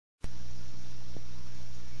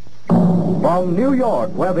From New York,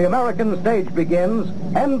 where the American stage begins,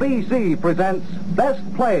 NBC presents Best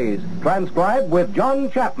Plays, transcribed with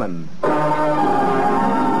John Chapman.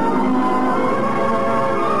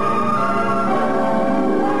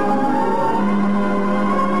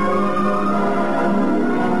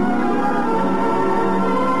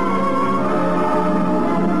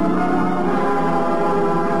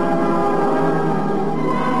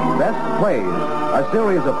 Best Plays, a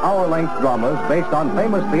series of hour-length dramas based on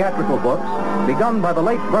famous theatrical books, begun by the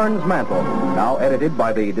late Burns Mantle, now edited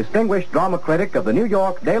by the distinguished drama critic of the New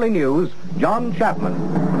York Daily News, John Chapman.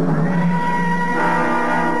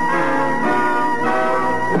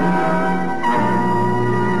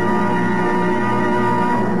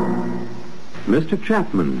 Mr.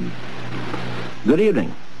 Chapman, good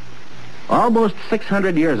evening. Almost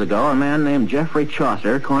 600 years ago, a man named Geoffrey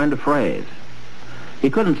Chaucer coined a phrase.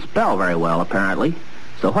 He couldn't spell very well, apparently,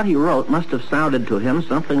 so what he wrote must have sounded to him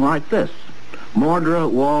something like this. Mordre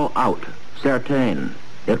wall out, certain,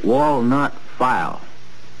 it wall not file.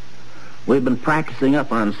 We've been practicing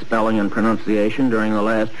up on spelling and pronunciation during the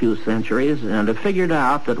last few centuries and have figured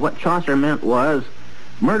out that what Chaucer meant was,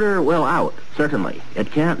 murder will out, certainly.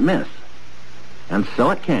 It can't miss. And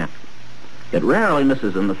so it can't. It rarely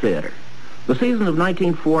misses in the theater. The season of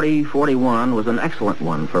 1940-41 was an excellent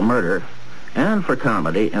one for murder and for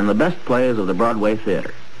comedy and the best plays of the Broadway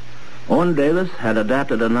theater. Owen Davis had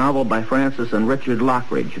adapted a novel by Francis and Richard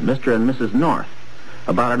Lockridge, Mr. and Mrs. North,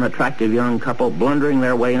 about an attractive young couple blundering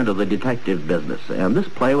their way into the detective business, and this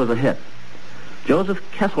play was a hit. Joseph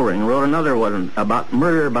Kesselring wrote another one about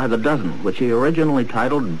murder by the dozen, which he originally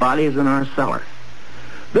titled Bodies in Our Cellar.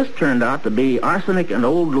 This turned out to be Arsenic and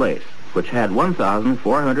Old Lace, which had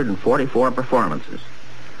 1,444 performances.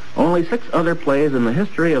 Only 6 other plays in the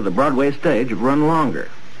history of the Broadway stage have run longer.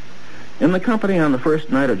 In the company on the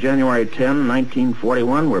first night of January 10,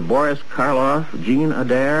 1941, were Boris Karloff, Jean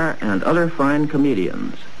Adair, and other fine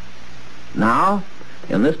comedians. Now,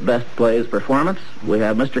 in this Best Plays performance, we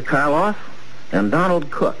have Mr. Karloff and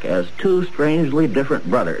Donald Cook as 2 strangely different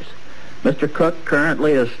brothers. Mr. Cook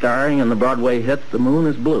currently is starring in the Broadway hit The Moon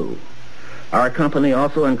is Blue. Our company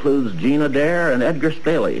also includes Jean Adair and Edgar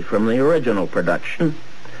Staley from the original production,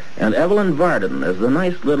 and Evelyn Varden as the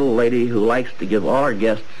nice little lady who likes to give all our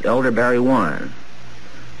guests elderberry wine.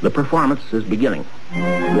 The performance is beginning. On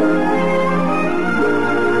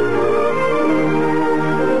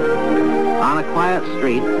a quiet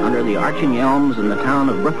street under the arching elms in the town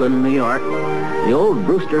of Brooklyn, New York, the old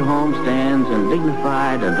Brewster home stands in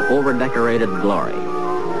dignified and over-decorated glory.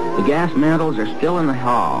 The gas mantles are still in the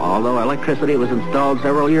hall, although electricity was installed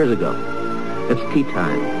several years ago. It's tea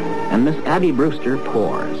time, and Miss Abby Brewster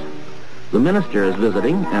pours. The minister is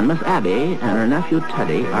visiting, and Miss Abby and her nephew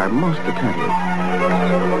Teddy are most attentive.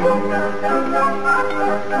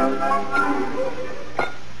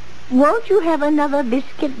 Won't you have another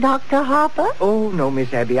biscuit, Dr. Harper? Oh, no,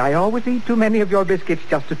 Miss Abby. I always eat too many of your biscuits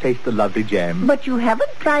just to taste the lovely jam. But you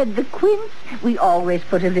haven't tried the quince. We always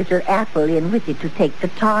put a little apple in with it to take the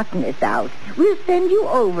tartness out. We'll send you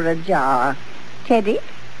over a jar. Teddy,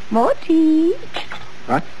 more tea.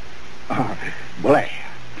 What? Bleh.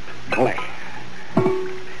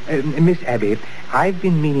 Miss Abby, I've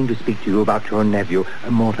been meaning to speak to you about your nephew,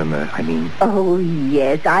 Mortimer, I mean. Oh,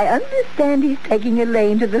 yes, I understand he's taking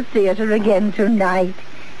Elaine to the theater again tonight.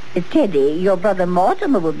 Teddy, your brother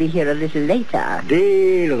Mortimer will be here a little later.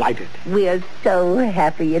 Delighted. We're so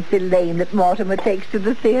happy it's Elaine that Mortimer takes to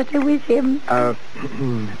the theater with him.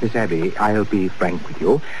 Miss Abby, I'll be frank with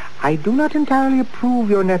you. I do not entirely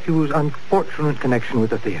approve your nephew's unfortunate connection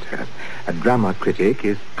with the theater. A drama critic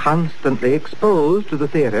is constantly exposed to the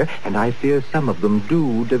theater, and I fear some of them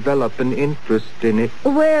do develop an interest in it.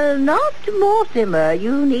 Well, not Mortimer.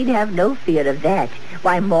 You need have no fear of that.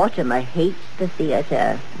 Why, Mortimer hates the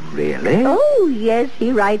theater. Really? Oh, yes,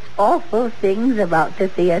 he writes awful things about the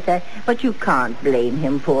theater, but you can't blame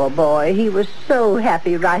him, poor boy. He was so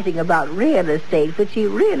happy writing about real estate, which he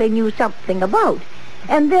really knew something about.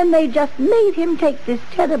 And then they just made him take this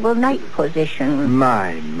terrible night position.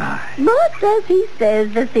 My. But, as he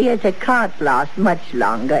says, the theater can't last much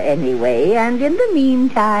longer anyway, and in the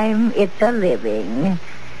meantime, it's a living.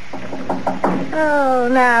 Oh,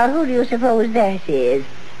 now, who do you suppose that is?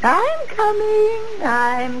 I'm coming.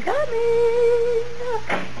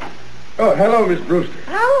 Oh, hello, Miss Brewster.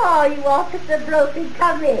 How are you, Officer Brophy?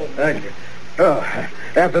 Come in. Thank you. Oh,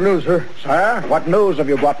 afternoon, sir. Sir, what news have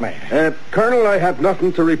you brought me? Colonel, I have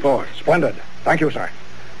nothing to report. Splendid. Thank you, sir.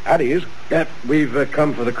 At ease. We've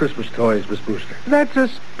come for the Christmas toys, Miss Brewster. That's a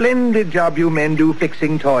splendid job you men do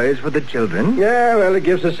fixing toys for the children. Yeah, well, it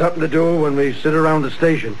gives us something to do when we sit around the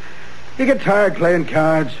station. You get tired playing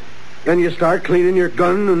cards. Then you start cleaning your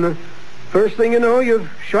gun, and the first thing you know, you've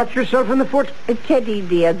shot yourself in the foot. Teddy,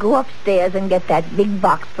 dear, go upstairs and get that big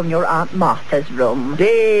box from your Aunt Martha's room.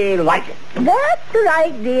 Delighted. That's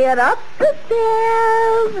right, dear. Up the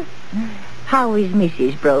stairs. How is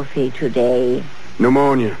Mrs. Brophy today?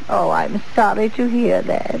 Pneumonia. Oh, I'm sorry to hear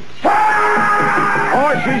that.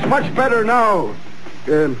 Oh, she's much better now.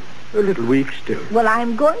 A little weak still. Well,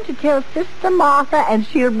 I'm going to tell Sister Martha, and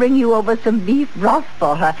she'll bring you over some beef broth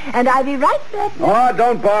for her. And I'll be right back. Oh,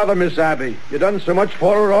 don't bother, Miss Abby. You've done so much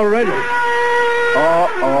for her already.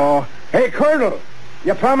 Oh. Hey, Colonel,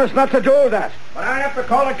 you promised not to do that. But I have to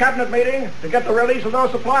call a cabinet meeting to get the release of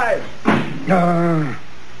those supplies.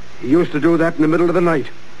 He used to do that in the middle of the night.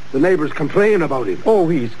 The neighbors complain about him. Oh,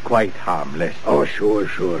 he's quite harmless. Oh,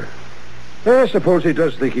 sure. I suppose he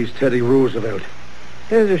does think he's Teddy Roosevelt.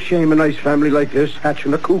 It's a shame a nice family like this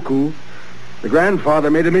hatching a cuckoo. The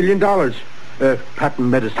grandfather made $1 million. Patent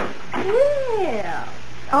medicine. Well,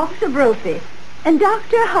 Officer Brophy and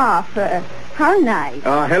Dr. Harper. How nice.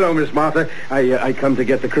 Hello, Miss Martha. I come to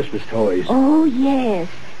get the Christmas toys. Oh, yes.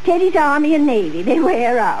 Teddy's Army and Navy. They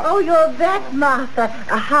wear out. Oh, you're back, Martha.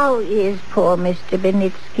 How is poor Mr.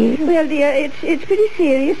 Benitsky? Well, dear, it's pretty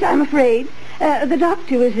serious, I'm afraid. The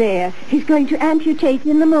doctor was there. He's going to amputate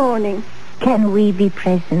in the morning. Can we be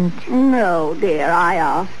present? No, dear, I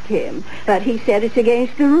asked him. But he said it's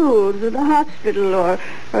against the rules of the hospital or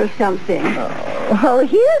something. Oh,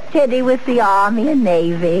 here's Teddy with the Army and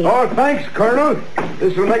Navy. Oh, thanks, Colonel.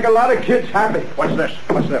 This will make a lot of kids happy. What's this?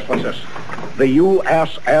 The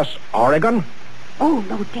USS Oregon? Oh,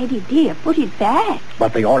 no, Teddy, dear, put it back.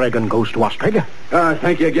 But the Oregon goes to Australia.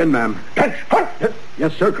 Thank you again, ma'am. Attention!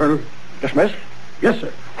 Yes, sir, Colonel. Dismissed. Yes,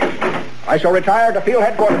 sir. I shall retire to field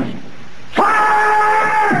headquarters.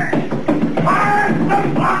 Fire! Fire the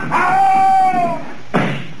blockhouse!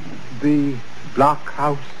 The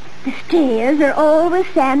blockhouse? The stairs are always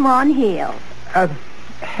San Juan Hill.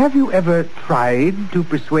 Have you ever tried to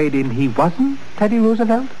persuade him he wasn't Teddy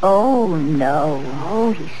Roosevelt? Oh, no.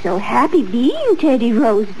 Oh, he's so happy being Teddy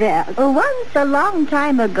Roosevelt. Once a long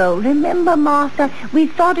time ago, remember, Martha, we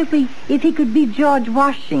thought if he could be George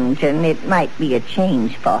Washington, it might be a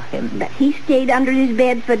change for him. But he stayed under his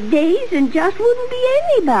bed for days and just wouldn't be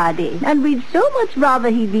anybody. And we'd so much rather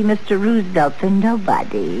he'd be Mr. Roosevelt than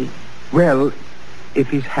nobody. Well, if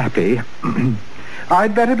he's happy,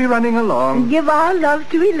 I'd better be running along. Give our love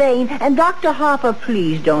to Elaine. And Dr. Harper,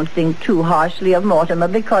 please don't think too harshly of Mortimer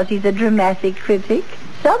because he's a dramatic critic.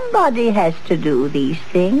 Somebody has to do these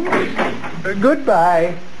things.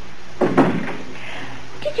 Goodbye.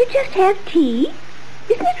 Did you just have tea?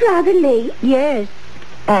 Isn't it rather late? Yes.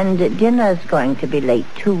 And dinner's going to be late,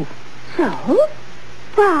 too. So?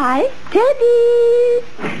 Why? Teddy!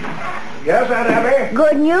 Yes, Aunt Abby?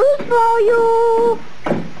 Good news for you.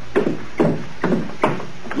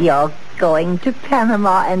 You're going to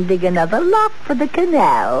Panama and dig another lock for the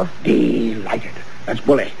canal. Delighted. That's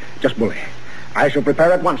bully. Just bully. I shall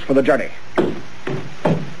prepare at once for the journey.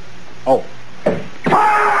 Oh.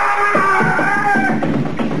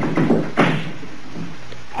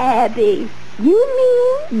 Abby,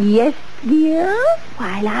 you mean? Yes, dear?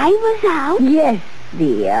 While I was out? Yes,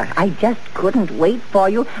 dear. I just couldn't wait for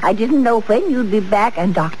you. I didn't know when you'd be back,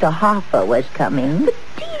 and Dr. Harper was coming. But,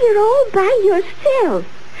 dear, all by yourself.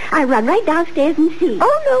 I run right downstairs and see.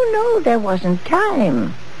 Oh, no, there wasn't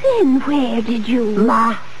time. Then where did you...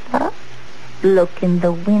 Martha, look in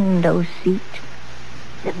the window seat.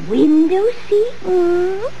 The window seat?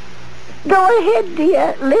 Go ahead,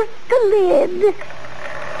 dear. Lift the lid.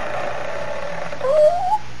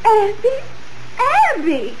 Oh,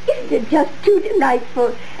 Abby, isn't it just too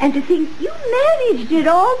delightful? And to think you managed it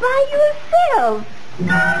all by yourself.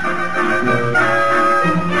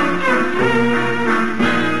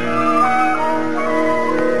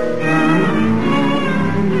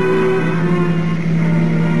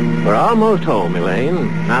 We're almost home, Elaine.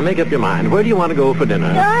 Now make up your mind. Where do you want to go for dinner?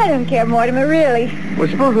 I don't care, Mortimer, really. Well,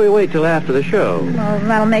 suppose we wait till after the show. Well,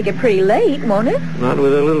 that'll make it pretty late, won't it? Not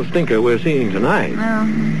with a little stinker we're seeing tonight. Well,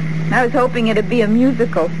 I was hoping it'd be a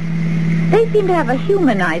musical. They seem to have a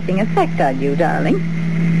humanizing effect on you, darling.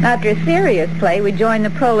 After a serious play, we joined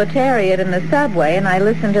the proletariat in the subway, and I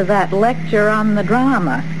listened to that lecture on the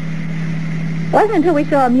drama. It wasn't until we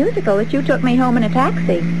saw a musical that you took me home in a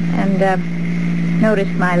taxi and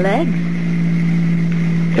noticed my legs.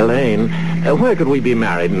 Elaine, where could we be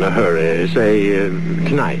married in a hurry? Say,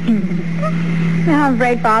 tonight. Now, I'm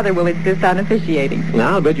afraid Father will insist on officiating.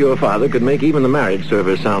 Now, I bet your father could make even the marriage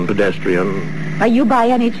service sound pedestrian. Are you by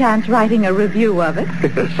any chance writing a review of it?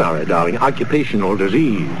 Sorry, darling. Occupational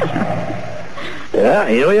disease. Yeah,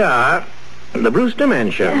 here we are. The Brewster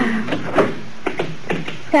Mansion.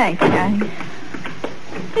 Thanks, darling.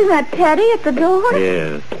 Is that Teddy at the door?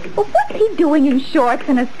 Yes. Well, what's he doing in shorts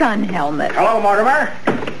and a sun helmet? Hello, Mortimer.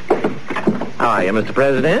 How are you, Mr.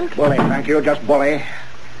 President? Bully, thank you. Just bully.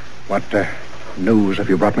 What news have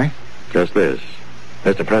you brought me? Just this.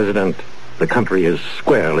 Mr. President, the country is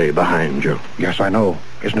squarely behind you. Yes, I know.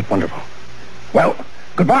 Isn't it wonderful? Well,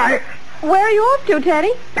 goodbye. Where are you off to,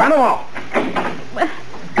 Teddy? Panama.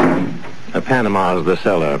 Panama's the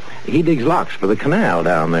cellar. He digs locks for the canal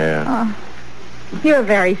down there. Oh, you're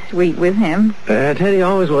very sweet with him. Teddy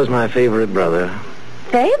always was my favorite brother.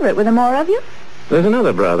 Favorite? Were there more of you? There's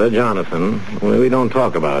another brother, Jonathan. We don't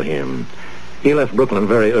talk about him. He left Brooklyn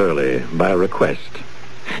very early, by request.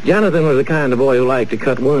 Jonathan was the kind of boy who liked to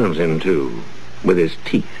cut worms in two, with his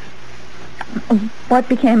teeth. What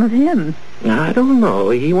became of him? I don't know.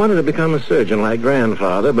 He wanted to become a surgeon like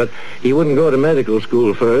Grandfather, but he wouldn't go to medical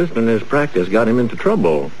school first, and his practice got him into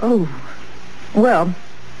trouble. Oh. Well,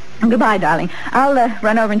 goodbye, darling. I'll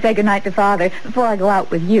run over and say goodnight to Father. Before I go out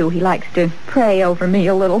with you, he likes to pray over me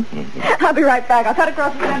a little. Mm-hmm. I'll be right back. I'll cut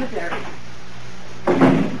across the cemetery.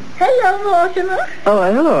 Hello, Mortimer.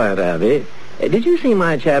 Oh, hello, Aunt Abby. Did you see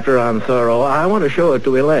my chapter on Thoreau? I want to show it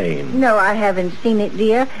to Elaine. No, I haven't seen it,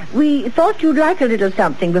 dear. We thought you'd like a little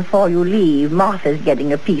something before you leave. Martha's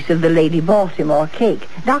getting a piece of the Lady Baltimore cake.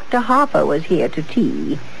 Dr. Harper was here to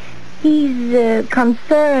tea. He's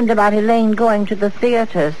concerned about Elaine going to the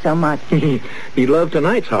theater so much. He loved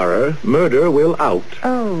tonight's horror. Murder Will Out.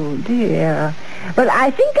 Oh, dear. Well,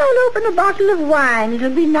 I think I'll open a bottle of wine.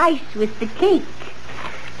 It'll be nice with the cake.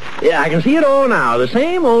 Yeah, I can see it all now. The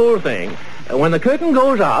same old thing. When the curtain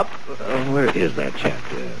goes up... where is that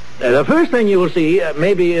chapter? The first thing you'll see,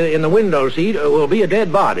 maybe in the window seat, will be a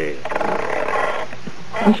dead body.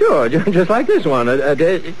 Sure, just like this one. A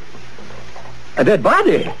dead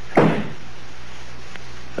body.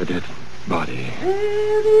 A dead body.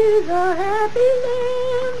 There is a happy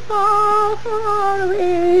land far, far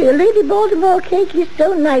away. A Lady Baltimore cake is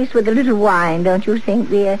so nice with a little wine, don't you think,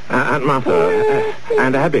 dear? Aunt Martha,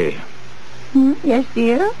 Aunt Abby. Yes,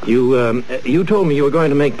 dear? You told me you were going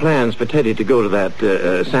to make plans for Teddy to go to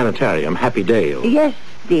that sanitarium, Happy Dale. Yes,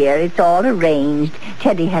 dear. It's all arranged.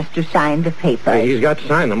 Teddy has to sign the papers. He's got to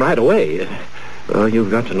sign them right away. Well,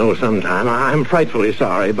 you've got to know sometime. I'm frightfully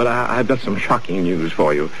sorry, but I've got some shocking news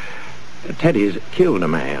for you. Teddy's killed a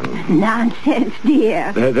man. Nonsense,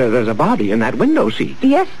 dear. There's a body in that window seat.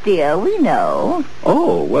 Yes, dear, we know.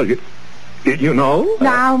 Oh, well, you know?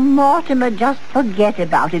 Now, Mortimer, just forget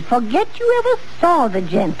about it. Forget you ever saw the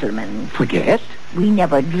gentleman. Forget? We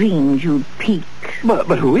never dreamed you'd peek.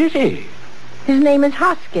 But who is he? His name is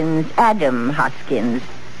Hoskins, Adam Hoskins.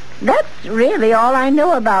 That's really all I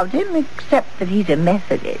know about him, except that he's a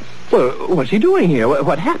Methodist. Well, what's he doing here?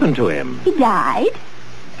 What happened to him? He died.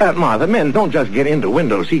 Martha, men don't just get into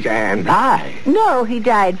window seats and die. No, he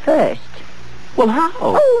died first. Well, how?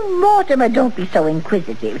 Oh, Mortimer, don't be so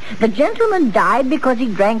inquisitive. The gentleman died because he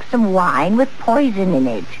drank some wine with poison in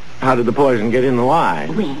it. How did the poison get in the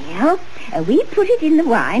wine? Well, we put it in the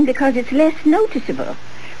wine because it's less noticeable.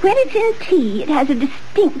 When it's in tea, it has a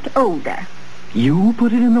distinct odor. You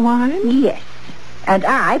put it in the wine? Yes. And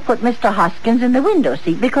I put Mr. Hoskins in the window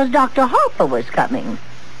seat because Dr. Harper was coming.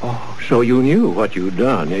 Oh, so you knew what you'd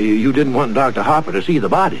done. You didn't want Dr. Harper to see the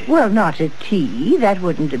body. Well, not at tea. That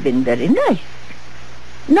wouldn't have been very nice.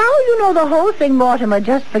 Now you know the whole thing, Mortimer.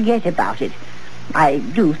 Just forget about it. I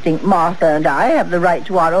do think Martha and I have the right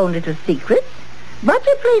to our own little secrets.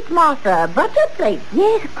 Butter plates, Martha. Butter plates.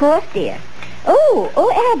 Yes, of course, dear. Oh,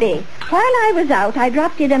 Abby. While I was out, I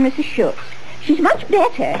dropped in on Mrs. Schultz. She's much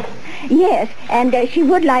better. Yes, and she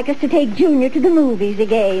would like us to take Junior to the movies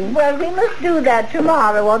again. Well, we must do that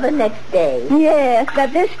tomorrow or the next day. Yes,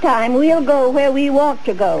 but this time we'll go where we want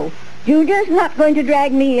to go. Junior's not going to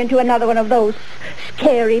drag me into another one of those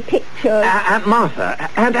scary pictures. Aunt Martha,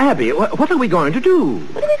 Aunt Abby, what are we going to do?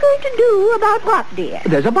 What are we going to do about what, dear?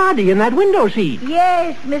 There's a body in that window seat.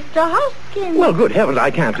 Yes, Mr. Hoskins. Well, good heavens, I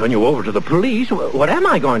can't turn you over to the police. What am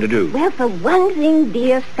I going to do? Well, for one thing,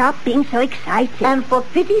 dear, stop being so excited. And for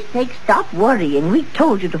pity's sake, stop worrying. We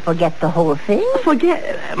told you to forget the whole thing.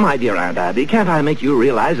 Forget? My dear Aunt Abby, can't I make you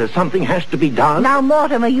realize that something has to be done? Now,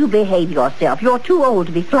 Mortimer, you behave yourself. You're too old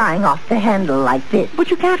to be flying off the handle like this. But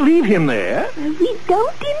you can't leave him there. We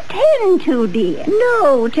don't intend to, dear.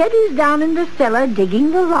 No, Teddy's down in the cellar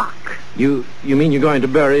digging the rock. You mean you're going to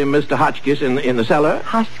bury Mr. Hotchkiss in the cellar?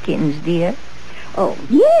 Hoskins, dear. Oh,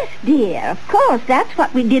 yes, dear. Of course, that's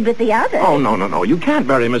what we did with the others. Oh, no. You can't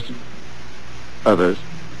bury Mr. Others.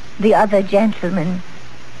 The other gentleman.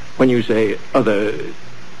 When you say other,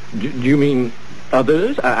 do you mean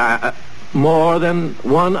others? More than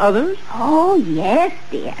one others? Oh, yes,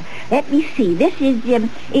 dear. Let me see. This is 11,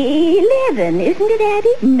 isn't it,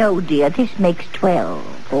 Abby? No, dear, this makes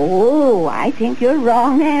 12. Oh, I think you're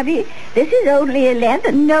wrong, Abby. This is only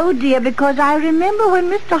 11. No, dear, because I remember when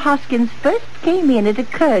Mr. Hoskins first came in, it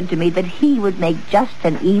occurred to me that he would make just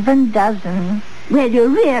an even dozen. Well, you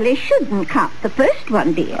really shouldn't count the first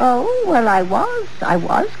one, dear. Oh, well, I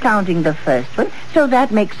was counting the first one, so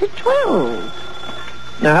that makes it 12.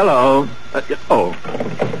 Hello.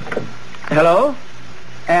 Hello?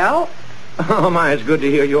 Al? Oh, my, it's good to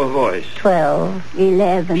hear your voice. 12.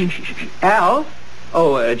 11. Al?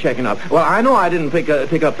 Oh, checking up. Well, I know I didn't pick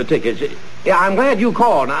up the tickets. Yeah, I'm glad you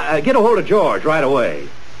called. Now, get a hold of George right away.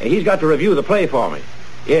 He's got to review the play for me.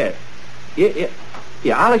 Yeah,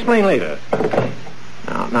 I'll explain later.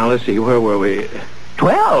 Now, let's see. Where were we?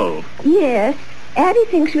 12. Yes. Abby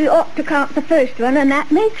thinks we ought to count the first one, and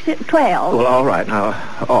that makes it 12. Well, all right.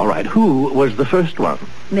 Now, all right. Who was the first one?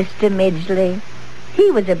 Mr. Midgley.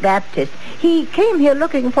 He was a Baptist. He came here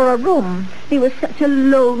looking for a room. He was such a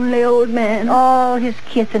lonely old man. All his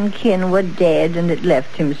kith and kin were dead, and it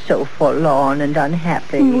left him so forlorn and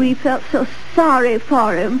unhappy. We felt so sorry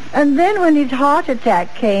for him. And then when his heart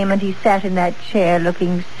attack came and he sat in that chair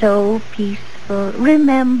looking so peaceful.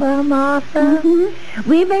 Remember, Martha? Mm-hmm.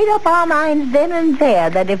 We made up our minds then and there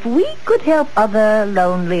that if we could help other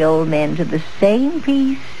lonely old men to the same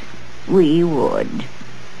peace, we would.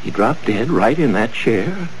 He dropped dead right in that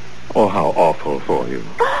chair? Oh, how awful for you.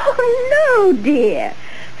 Oh, no, dear.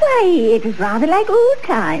 Why, it was rather like old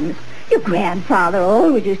times. Your grandfather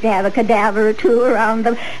always used to have a cadaver or two around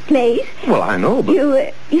the place. Well, I know, but...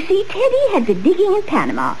 You see, Teddy had been digging in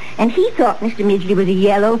Panama, and he thought Mr. Midgley was a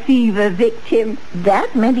yellow fever victim.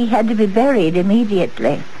 That meant he had to be buried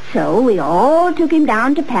immediately. So we all took him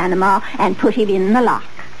down to Panama and put him in the lock.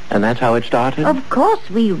 And that's how it started? Of course,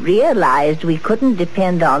 we realized we couldn't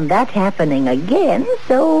depend on that happening again,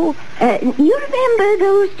 so... You remember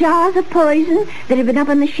those jars of poison that have been up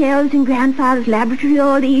on the shelves in Grandfather's laboratory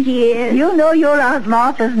all these years? You know your Aunt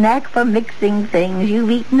Martha's knack for mixing things.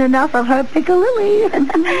 You've eaten enough of her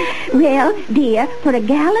piccalilli. Well, dear, for a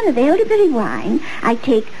gallon of elderberry wine, I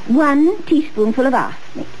take 1 teaspoonful of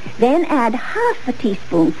arsenic, then add half a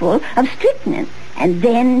teaspoonful of strychnine, and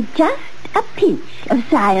then just a pinch of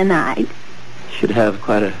cyanide. Should have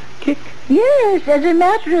quite a kick. Yes, as a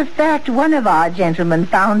matter of fact, one of our gentlemen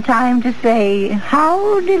found time to say,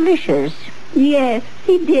 "How delicious." Yes,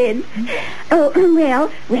 he did. Oh, well,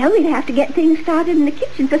 we'll have to get things started in the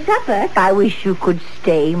kitchen for supper. I wish you could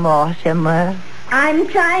stay, Mortimer. I'm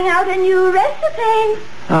trying out a new recipe.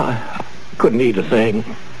 Couldn't eat a thing.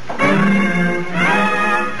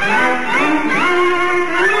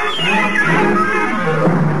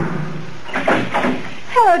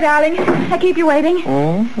 Hello, darling. I keep you waiting.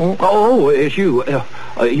 Oh, it's you.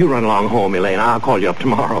 You run along home, Elaine. I'll call you up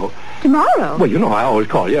tomorrow. Tomorrow? Well, you know I always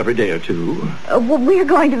call you every day or two. Well, we're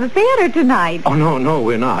going to the theater tonight. Oh, no,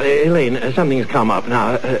 we're not. Elaine, something's come up.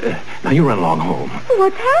 Now you run along home.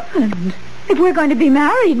 What's happened? If we're going to be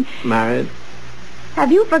married... Married?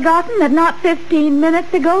 Have you forgotten that not 15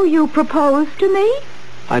 minutes ago you proposed to me?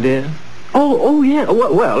 I did? Oh, yeah.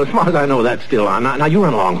 Well, as far as I know, that's still on. Now you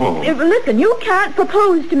run along home. Listen, you can't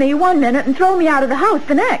propose to me 1 minute and throw me out of the house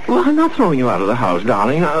the next. Well, I'm not throwing you out of the house,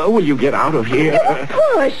 darling. Will you get out of here? Of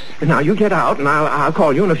course. Now, you get out, and I'll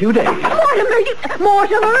call you in a few days.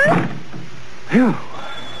 Mortimer! Phew.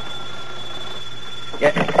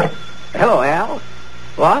 Yeah. Hello, Al.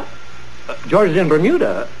 What? George is in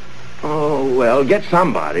Bermuda. Oh, well, get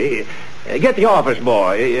somebody. Get the office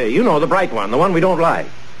boy. You know, the bright one, the one we don't like.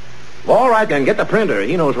 Well, all right, then. Get the printer.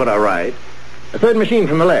 He knows what I write. The third machine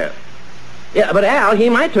from the left. Yeah, but Al, he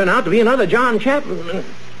might turn out to be another John Chapman.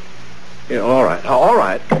 Yeah, all right.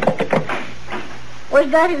 Was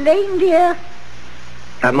that Elaine, dear?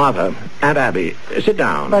 Aunt Martha, Aunt Abby, sit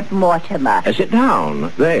down. But Mortimer... Sit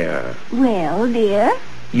down. There. Well, dear?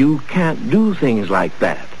 You can't do things like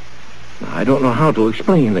that. Now, I don't know how to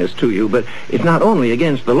explain this to you, but it's not only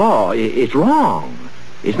against the law. It's wrong.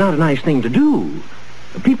 It's not a nice thing to do.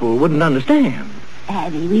 People wouldn't understand.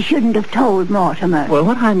 Abby, we shouldn't have told Mortimer. Well,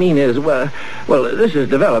 what I mean is, well, this has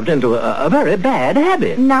developed into a very bad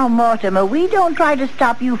habit. Now, Mortimer, we don't try to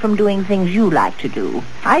stop you from doing things you like to do.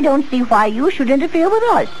 I don't see why you should interfere with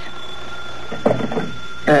us.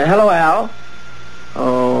 Hello, Al.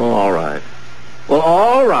 Oh, all right. Well,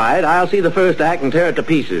 all right. I'll see the first act and tear it to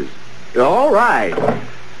pieces. All right.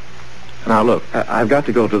 Now, look, I've got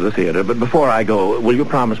to go to the theater, but before I go, will you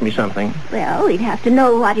promise me something? Well, we'd have to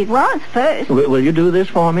know what it was first. Will you do this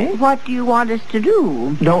for me? What do you want us to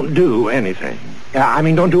do? Don't do anything. I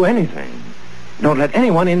mean, don't do anything. Don't let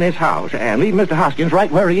anyone in this house, and leave Mr. Hoskins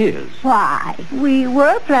right where he is. Why? We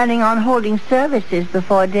were planning on holding services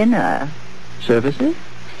before dinner. Services?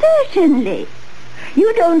 Certainly.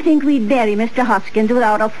 You don't think we'd bury Mr. Hoskins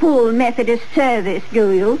without a full Methodist service,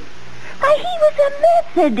 do you? Why, he was a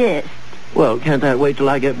Methodist. Well, can't that wait till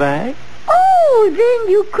I get back? Oh,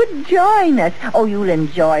 then you could join us. Oh, you'll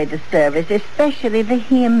enjoy the service, especially the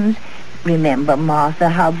hymns. Remember, Martha,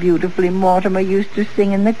 how beautifully Mortimer used to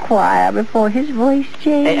sing in the choir before his voice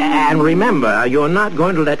changed? And remember, you're not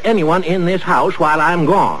going to let anyone in this house while I'm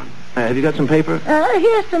gone. Have you got some paper?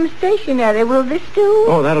 Here's some stationery. Will this do?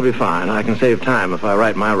 Oh, that'll be fine. I can save time if I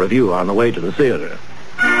write my review on the way to the theater.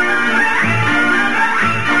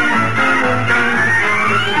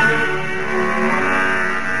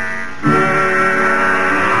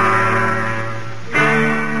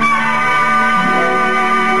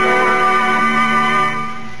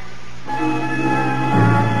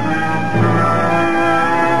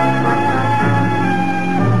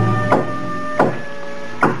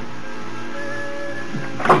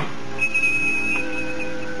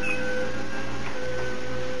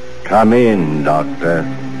 Come in, Doctor.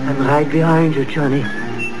 I'm right behind you, Johnny.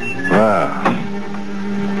 Ah,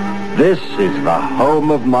 this is the home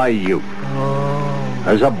of my youth.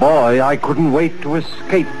 As a boy, I couldn't wait to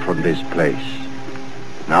escape from this place.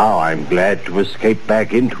 Now I'm glad to escape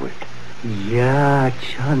back into it. Yeah,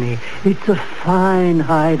 Johnny, it's a fine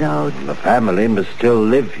hideout. The family must still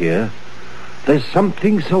live here. There's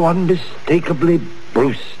something so unmistakably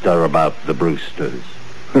Brewster about the Brewsters.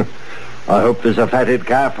 I hope there's a fatted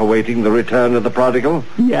calf awaiting the return of the prodigal.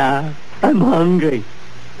 Yeah, I'm hungry.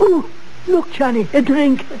 Oh, look, Johnny, a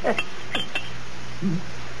drink.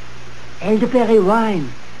 Elderberry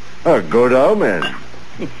wine. A good omen.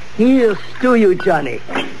 Here's to you, Johnny.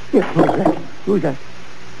 Here, who's that?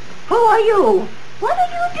 Who are you? What are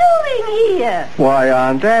you doing here? Why,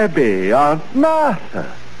 Aunt Abby, Aunt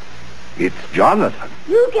Martha. It's Jonathan.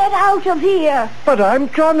 You get out of here. But I'm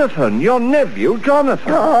Jonathan, your nephew,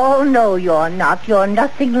 Jonathan. Oh, no, you're not. You're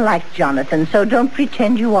nothing like Jonathan, so don't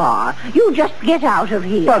pretend you are. You just get out of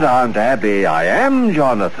here. But, Aunt Abby, I am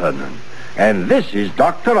Jonathan. And this is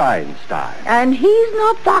Dr. Einstein. And he's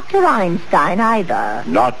not Dr. Einstein either.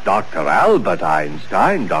 Not Dr. Albert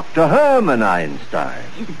Einstein, Dr. Herman Einstein.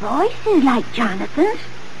 His voice is like Jonathan's.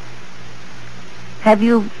 Have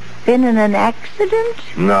you been in an accident?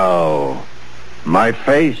 No. My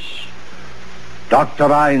face. Dr.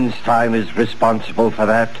 Einstein is responsible for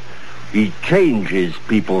that. He changes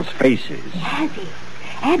people's faces.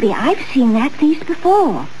 Abby, I've seen that face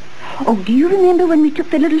before. Oh, do you remember when we took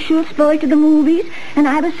the little Schultz boy to the movies and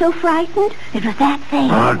I was so frightened? It was that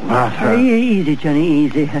face. Aunt Martha. Easy, Johnny,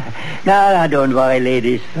 easy. Now, don't worry,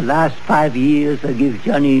 ladies. The last 5 years I give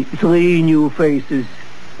Johnny 3 new faces.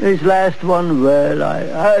 This last one, well,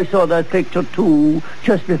 I saw that picture too,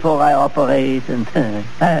 just before I operate, and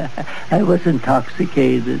I was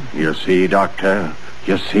intoxicated. You see, Doctor?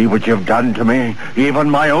 You see what you've done to me? Even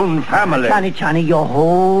my own family. Johnny, you're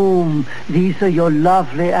home. These are your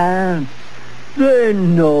lovely aunts. They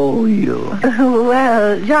know you.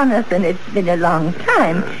 Well, Jonathan, it's been a long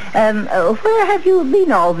time. Where have you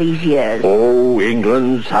been all these years? Oh,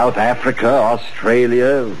 England, South Africa,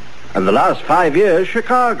 Australia, and the last 5 years,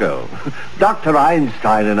 Chicago. Dr.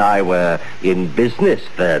 Einstein and I were in business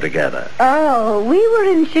there together. Oh, we were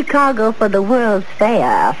in Chicago for the World's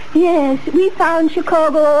Fair. Yes, we found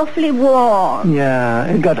Chicago awfully warm. Yeah,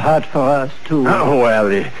 it got hot for us, too. Oh, well,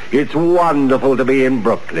 it's wonderful to be in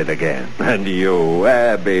Brooklyn again. And you,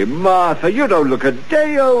 Abby, Martha, you don't look a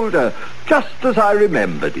day older. Just as I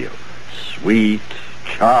remembered you. Sweet,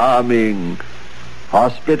 charming,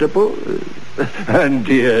 hospitable. And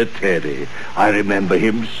dear Teddy, I remember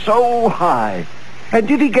him so high. And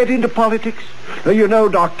did he get into politics? You know,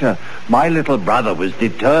 Doctor, my little brother was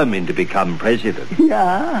determined to become president.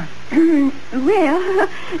 Yeah. Well,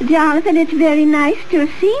 Jonathan, it's very nice to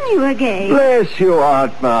have seen you again. Bless you,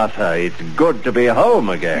 Aunt Martha. It's good to be home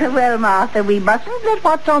again. Well, Martha, we mustn't let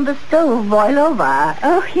what's on the stove boil over.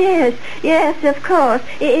 Oh, yes, of course.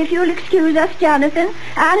 If you'll excuse us, Jonathan,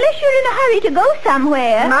 unless you're in a hurry to go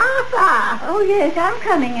somewhere. Martha! Oh, yes, I'm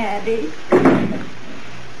coming, Abby.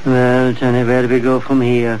 Well, Johnny, where do we go from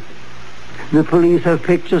here? The police have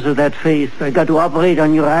pictures of that face. I got to operate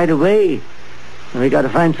on you right away. We got to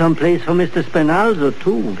find some place for Mr. Spinalzo,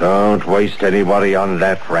 too. Don't waste any worry on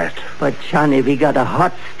that rat. But, Johnny, we got a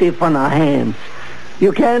hot stiff on our hands.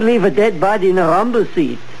 You can't leave a dead body in a rumble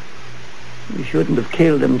seat. We shouldn't have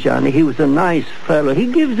killed him, Johnny. He was a nice fellow.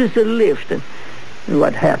 He gives us a lift, and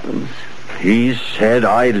what happens? He said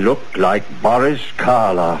I looked like Boris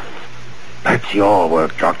Karloff. That's your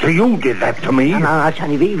work, Doctor. You did that to me. Now,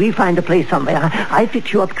 Johnny, we find a place somewhere. I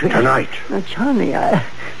fix you up, Chris. Tonight. Now, Johnny,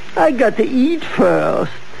 I got to eat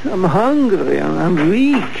first. I'm hungry and I'm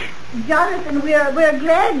weak. Jonathan, we're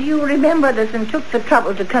glad you remembered us and took the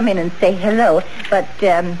trouble to come in and say hello. But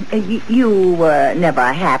you were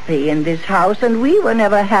never happy in this house, and we were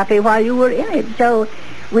never happy while you were in it. So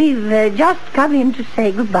we've just come in to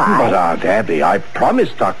say goodbye. But, Aunt Abby, I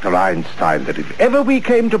promised Dr. Einstein that if ever we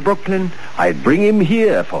came to Brooklyn, I'd bring him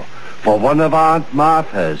here for one of Aunt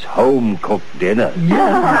Martha's home-cooked dinners.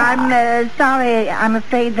 I'm sorry. I'm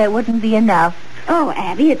afraid there wouldn't be enough. Oh,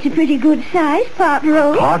 Abby, it's a pretty good size pot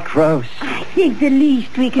roast. Pot roast? I think the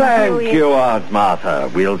least we can do is... Thank you, Aunt Martha.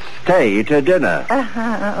 We'll stay to dinner.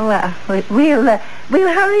 Well, we'll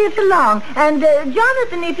hurry it along. And,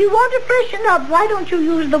 Jonathan, if you want to freshen up, why don't you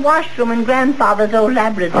use the washroom in Grandfather's old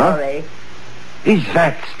laboratory? Huh? Is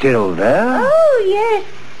that still there? Oh,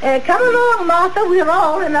 yes. Come along, Martha. We're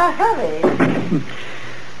all in a hurry.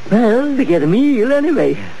 Well, we get a meal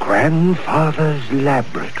anyway. Grandfather's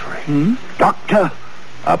laboratory. Doctor,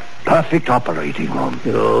 a perfect operating room.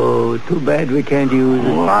 Oh, too bad we can't use it.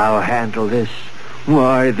 Oh, I'll handle this.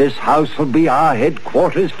 Why, this house will be our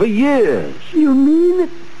headquarters for years. You mean it?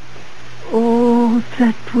 Oh,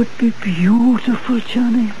 that would be beautiful,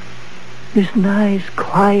 Johnny. This nice,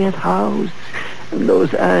 quiet house. And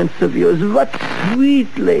those aunts of yours, what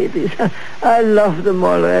sweet ladies. I love them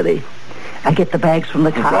already. I get the bags from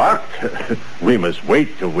the car. Doctor, we must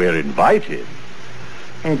wait till we're invited.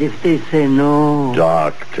 And if they say no...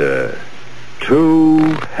 Doctor, two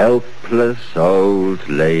helpless old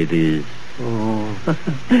ladies. Oh.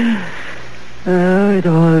 Oh, it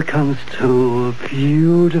all comes true. A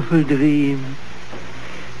beautiful dream.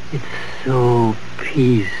 It's so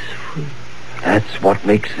peaceful. That's what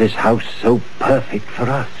makes this house so perfect for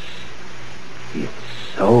us. It's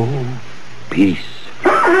so peaceful.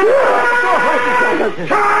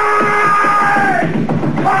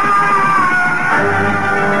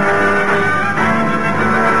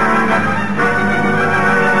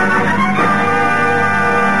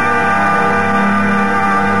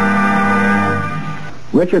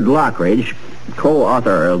 Richard Lockridge,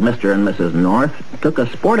 co-author of Mr. and Mrs. North, took a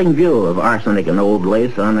sporting view of Arsenic and Old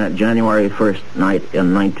Lace on that January 1st night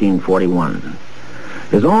in 1941.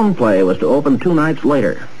 His own play was to open 2 nights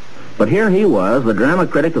later. But here he was, the drama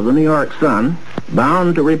critic of the New York Sun,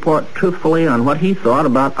 bound to report truthfully on what he thought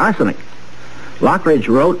about Arsenic. Lockridge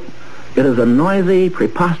wrote, "It is a noisy,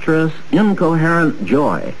 preposterous, incoherent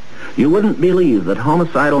joy. You wouldn't believe that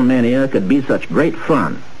homicidal mania could be such great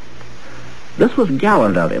fun." This was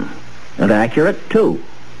gallant of him, and accurate, too.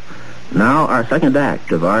 Now our second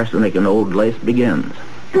act of Arsenic and Old Lace begins.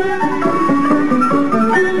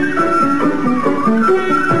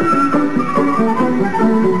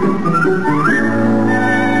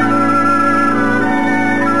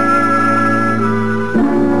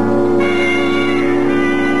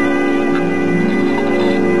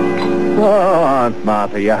 Oh, Aunt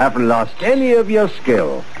Martha, you haven't lost any of your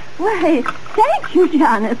skill. Why, thank you,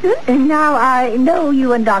 Jonathan. And now I know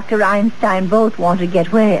you and Dr. Einstein both want to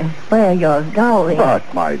get where you're going.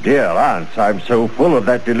 But, my dear aunts, I'm so full of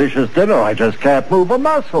that delicious dinner I just can't move a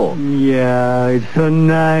muscle. Yeah, it's so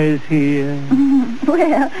nice here.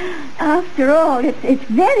 Well, after all, it's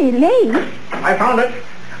very late. I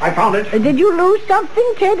found it. Did you lose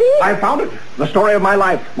something, Teddy? I found it. The story of my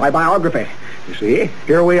life, my biography. You see,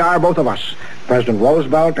 here we are, both of us. President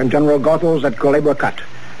Roosevelt and General Goethals at Culebra Cut.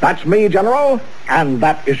 That's me, General, and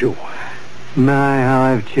that is you. My, how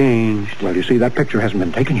I've changed. Well, you see, that picture hasn't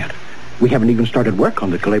been taken yet. We haven't even started work on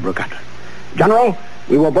the Culebra Cut. General,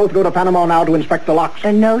 we will both go to Panama now to inspect the locks.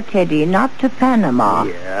 No, Teddy, not to Panama.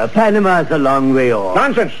 Yeah, Panama's a long way off.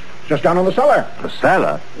 Nonsense. Just down in the cellar. The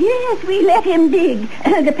cellar? Yes, we let him dig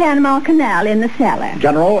the Panama Canal in the cellar.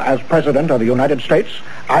 General, as President of the United States,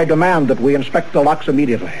 I demand that we inspect the locks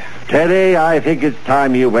immediately. Teddy, I think it's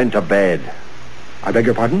time you went to bed. I beg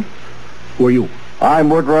your pardon? Who are you? I'm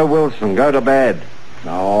Woodrow Wilson. Go to bed.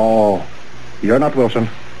 No, you're not Wilson.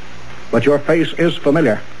 But your face is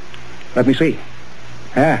familiar. Let me see.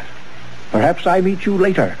 Yes. Perhaps I meet you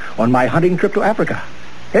later on my hunting trip to Africa.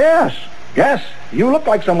 Yes. You look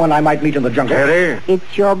like someone I might meet in the jungle. Teddy?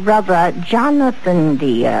 It's your brother, Jonathan,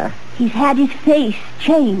 dear. He's had his face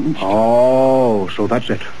changed. Oh, so that's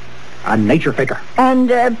it. A nature faker. And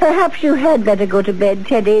perhaps you had better go to bed,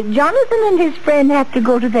 Teddy. Jonathan and his friend have to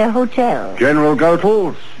go to their hotel. General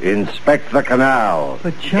Goethals, inspect the canal.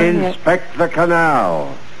 But Johnny... Inspect the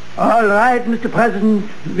canal. All right, Mr. President.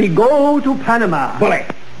 We go to Panama. Bully.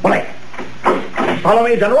 Follow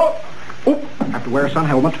me, General. Oop, have to wear a sun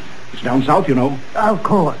helmet. It's down south, you know. Of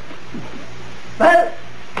course. Well,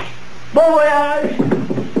 bon voyage.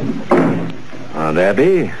 Aunt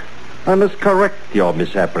Abby, I must correct your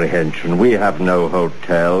misapprehension. We have no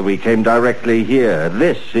hotel. We came directly here.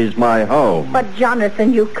 This is my home. But,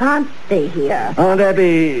 Jonathan, you can't stay here. Aunt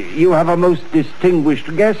Abby, you have a most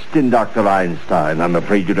distinguished guest in Dr. Einstein. I'm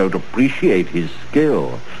afraid you don't appreciate his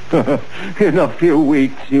skill. In a few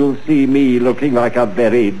weeks, you'll see me looking like a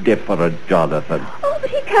very different Jonathan. Oh, but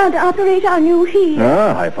he can't operate on you here.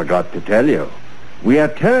 Ah, I forgot to tell you. We are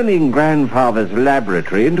turning Grandfather's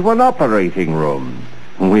laboratory into an operating room.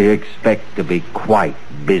 We expect to be quite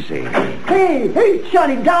busy. Hey,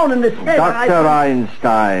 Johnny, down in the cellar. Dr.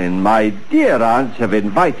 Einstein, my dear aunts have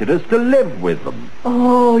invited us to live with them.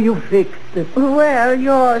 Oh, you fixed it. Well,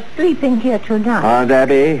 you're sleeping here tonight. Aunt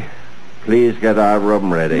Abby, please get our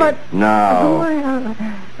room ready. But... Now.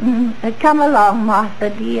 Well, come along,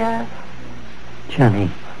 Martha, dear.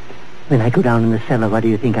 Johnny, when I go down in the cellar, what do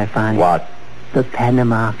you think I find? What? The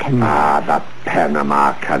Panama Canal. Ah, the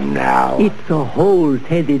Panama Canal. It's a hole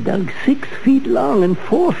Teddy dug 6 feet long and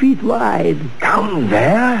 4 feet wide. Down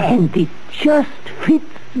there? And it just fits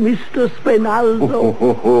Mr. Spinalzo.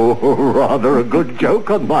 Oh, rather a good joke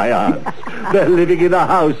on my aunts. They're living in a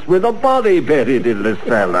house with a body buried in the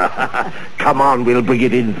cellar. Come on, we'll bring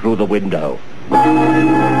it in through the window.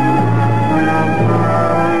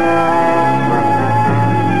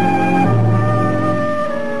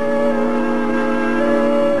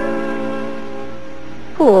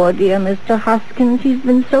 Poor dear Mr. Hoskins. He's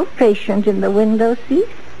been so patient in the window seat.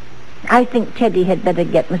 I think Teddy had better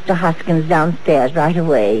get Mr. Hoskins downstairs right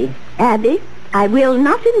away. Abby, I will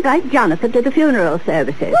not invite Jonathan to the funeral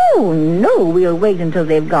services. Oh, no, we'll wait until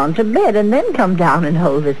they've gone to bed and then come down and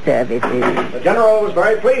hold the services. The general was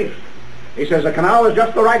very pleased. He says the canal is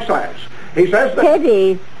just the right size. He says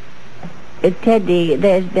that... Teddy,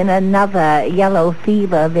 there's been another yellow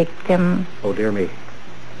fever victim. Oh, dear me.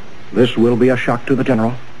 This will be a shock to the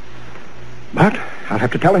general. But I'll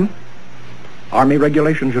have to tell him. Army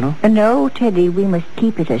regulations, you know. No, Teddy, we must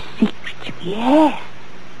keep it a secret. Yes.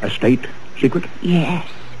 A state secret? Yes,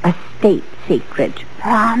 a state secret.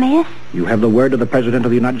 Promise? You have the word of the President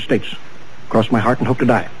of the United States. Cross my heart and hope to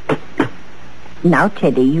die. Now,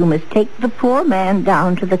 Teddy, you must take the poor man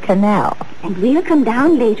down to the canal. And we'll come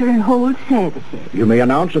down later and hold services. You may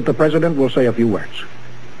announce that the President will say a few words.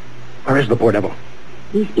 Where is the poor devil?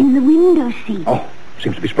 He's in the window seat. Oh,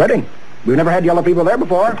 seems to be spreading. We've never had yellow fever there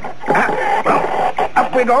before. Well,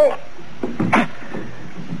 up we go.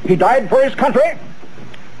 He died for his country.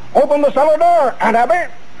 Open the cellar door, Aunt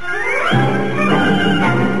Abby.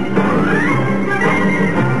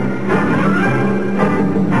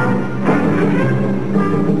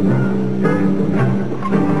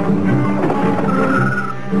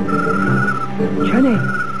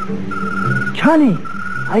 Johnny,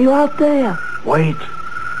 are you out there? Wait.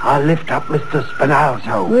 I'll lift up Mr.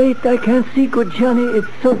 Spinalzo. Wait, I can't see good, Johnny. It's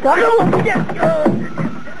so dark.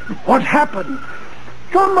 What happened?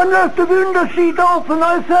 Someone left the window seat open.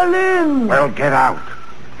 I fell in. Well, get out.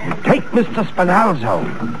 Take Mr. Spinalzo.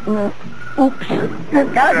 Oops.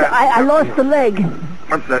 I lost the leg.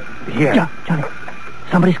 Here. Johnny,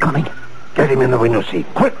 somebody's coming. Get him in the window seat.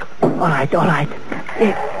 Quick. All right.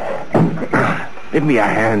 Give me a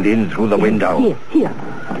hand in through the window. Here.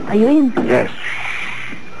 Are you in? Yes.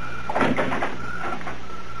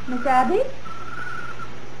 Miss Abby?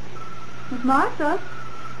 Miss Martha?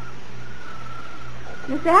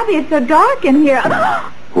 Miss Abby, it's so dark in here.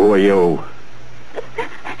 Who are you?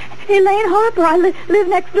 Elaine Harper. I live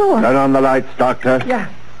next door. Turn on the lights, Doctor. Yeah.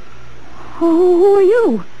 Who are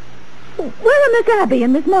you? Where are Miss Abby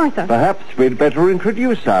and Miss Martha? Perhaps we'd better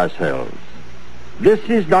introduce ourselves. This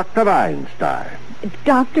is Dr. Einstein.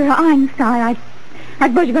 Dr. Einstein. I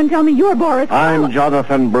suppose you're going to tell me you're Boris Karloff. I'm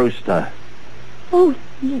Jonathan Brewster. Oh,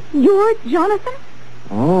 you're Jonathan?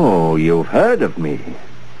 Oh, you've heard of me.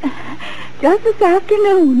 Just this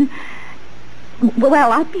afternoon.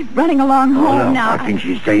 Well, I'll be running along home no, now. I think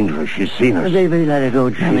she's dangerous. She's seen us. Baby, let her go,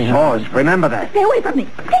 Johnny. She saw us. Remember that. Stay away from me.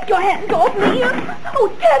 Take your hands off me. Oh,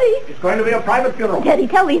 Teddy. It's going to be a private funeral. Teddy,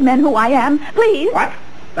 tell these men who I am, please. What?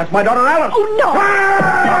 That's my daughter Alice. Oh, no.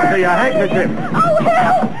 Doctor, your handkerchief. Oh,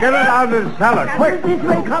 help. Get her down to the cellar, quick. This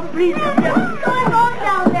way, come, please. What's going on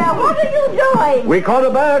down there? What are you doing? We caught a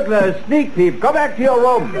burglar, a sneak thief. Go back to your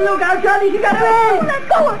room. Look out, Johnny, she got Oh, let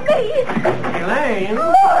go of me. Elaine?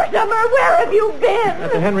 Mortimer, where have you been?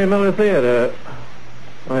 At the Henry Miller Theater.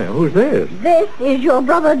 Why, who's this? This is your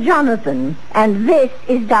brother Jonathan, and this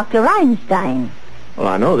is Dr. Einstein. Well,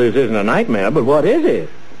 I know this isn't a nightmare, but what is it?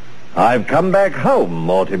 I've come back home,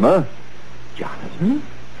 Mortimer. Jonathan?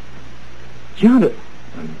 Jonathan?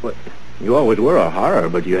 What? You always were a horror,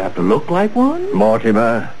 but you have to look like one?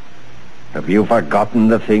 Mortimer, have you forgotten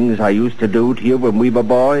the things I used to do to you when we were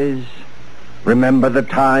boys? Remember the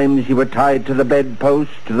times you were tied to the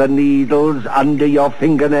bedpost, the needles under your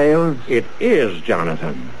fingernails? It is,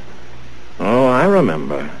 Jonathan. Oh, I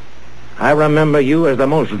remember. I remember you as the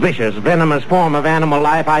most vicious, venomous form of animal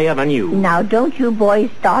life I ever knew. Now, don't you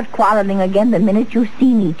boys start quarreling again the minute you've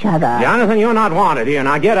seen each other. Jonathan, you're not wanted here.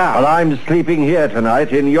 Now get out. Well, I'm sleeping here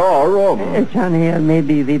tonight in your room. Johnny,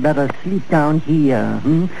 maybe we better sleep down here,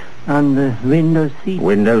 on the window seat.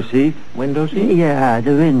 Window seat? Window seat? Yeah,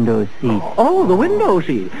 the window seat. Oh, the window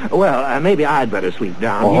seat. Well, maybe I'd better sleep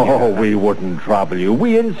down here. Oh, we wouldn't trouble you.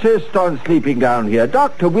 We insist on sleeping down here.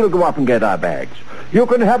 Doctor, we'll go up and get our bags. You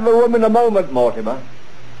can have the room in a moment, Mortimer.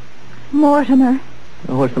 Mortimer,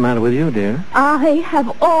 What's the matter with you, dear? I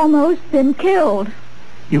have almost been killed.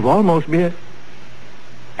 You've almost been...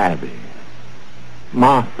 Abby.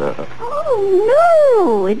 Martha. Oh,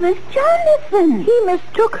 no, it was Jonathan. He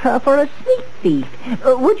mistook her for a sneak thief.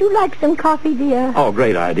 Would you like some coffee, dear? Oh,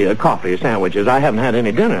 great idea. Coffee, sandwiches. I haven't had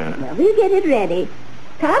any dinner. Well, we'll get it ready.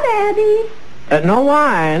 Come, Abby. No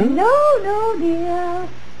wine. No, dear.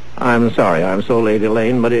 I'm sorry I'm so late,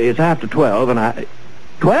 Elaine, but it's after 12, and I...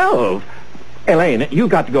 12? Elaine, you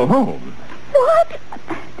got to go home. What?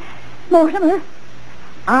 Mortimer,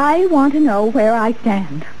 I want to know where I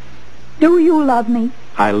stand. Do you love me?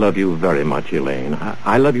 I love you very much, Elaine.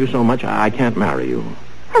 I love you so much I can't marry you.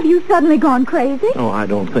 Have you suddenly gone crazy? Oh, I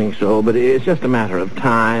don't think so, but it's just a matter of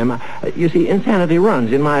time. You see, insanity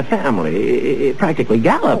runs in my family. It practically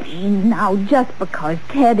gallops. Now, just because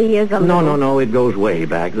Teddy is a No, it goes way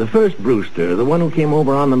back. The first Brewster, the one who came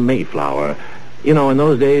over on the Mayflower. You know, in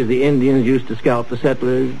those days, the Indians used to scalp the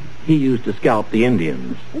settlers. He used to scalp the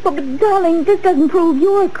Indians. But, darling, this doesn't prove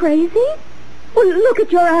you're crazy. Well, look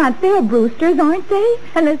at your aunts. They're Brewsters, aren't they?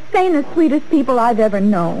 And the sanest, sweetest people I've ever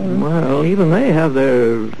known. Well, even they have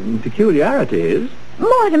their peculiarities.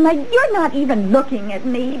 Mortimer, you're not even looking at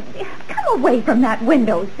me. Come away from that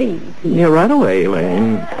window seat. Yeah, right away,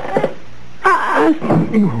 Elaine.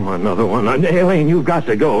 Another one. Elaine, you've got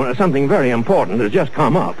to go. Something very important has just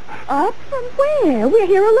come up. Up from where? We're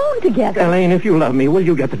here alone together. Elaine, if you love me, will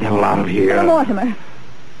you get the devil out of here? Mortimer,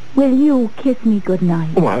 will you kiss me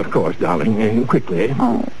goodnight? Why, of course, darling. Quickly.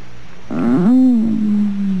 Oh.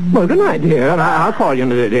 Well, good night, dear. And I'll call you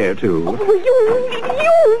in a day or two. Oh,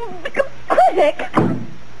 you critic.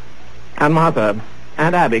 And Martha,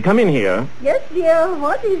 Aunt Abby, come in here. Yes, dear.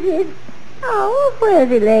 What is it? Oh, where's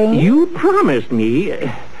Elaine? You promised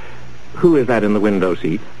me... Who is that in the window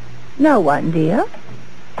seat? No one, dear.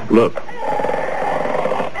 Look.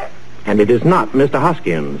 And it is not Mr.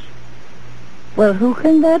 Hoskins. Well, who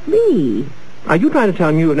can that be? Are you trying to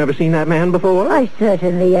tell me you've never seen that man before? I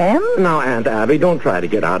certainly am. Now, Aunt Abby, don't try to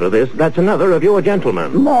get out of this. That's another of your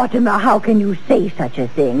gentlemen. Mortimer, how can you say such a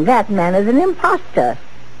thing? That man is an imposter.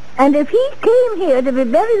 And if he came here to be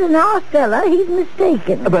buried in our cellar, he's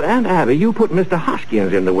mistaken. But, Aunt Abby, you put Mr.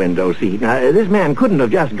 Hoskins in the window seat. Now, this man couldn't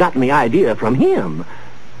have just gotten the idea from him.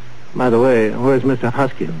 By the way, where's Mr.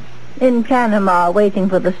 Hoskins? In Panama, waiting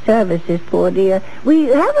for the services, poor dear. We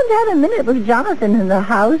haven't had a minute with Jonathan in the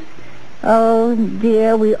house. Oh,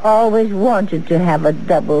 dear, we always wanted to have a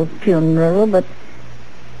double funeral, but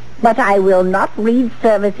I will not read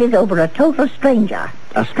services over a total stranger.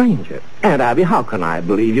 A stranger? Aunt Abby, how can I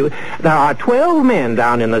believe you? There are 12 men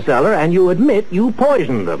down in the cellar, and you admit you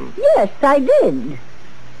poisoned them. Yes, I did.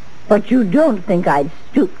 But you don't think I'd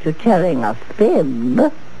stoop to telling a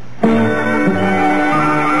fib?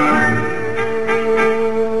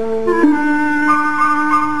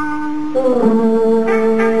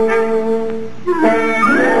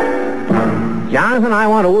 Jonathan, I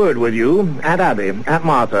want a word with you. Aunt Abby, Aunt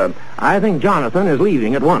Martha, I think Jonathan is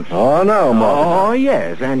leaving at once. Oh, no, Martha. Oh,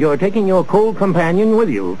 yes, and you're taking your cold companion with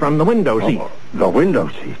you from the window seat. The window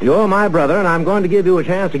seat? You're my brother, and I'm going to give you a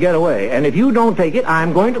chance to get away. And if you don't take it,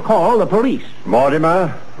 I'm going to call the police.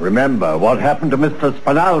 Mortimer, remember, what happened to Mr.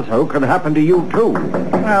 Spinalzo can happen to you, too.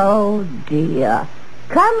 Oh, dear.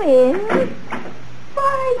 Come in.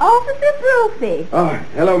 Why, Officer Brophy. Oh,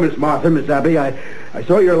 hello, Miss Martha, Miss Abby. I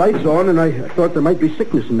saw your lights on, and I thought there might be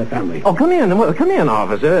sickness in the family. Oh, come in. Well, come in,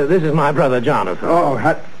 officer. This is my brother, Jonathan. Oh,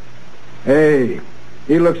 Hey,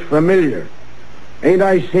 he looks familiar. Ain't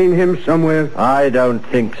I seen him somewhere? I don't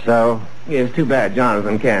think so. It's too bad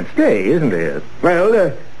Jonathan can't stay, isn't it?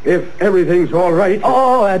 Well, if everything's all right...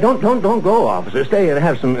 Oh, don't go, officer. Stay and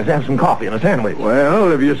have some coffee and a sandwich.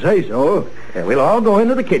 Well, if you say so. We'll all go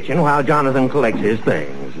into the kitchen while Jonathan collects his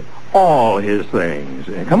things. All his things.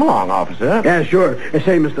 Come along, officer. Yeah, sure.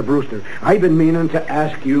 Say, Mr. Brewster, I've been meaning to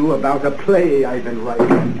ask you about a play I've been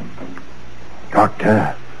writing.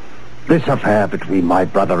 Doctor, this affair between my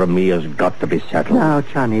brother and me has got to be settled. Now,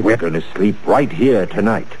 Johnny, We're going to sleep right here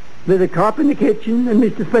tonight. with a cop in the kitchen and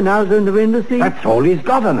Mr. Spinalzo in the window seat? That's all he's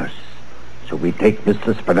got on us. So we take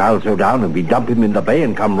Mr. Spinalzo down and we dump him in the bay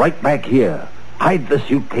and come right back here. Hide the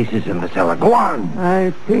suitcases in the cellar. Go on.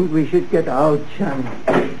 I think we should get out,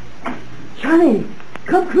 Johnny. Johnny,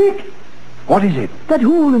 come quick. What is it? That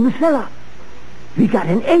hole in the cellar. We got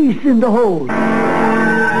an ace in the hole.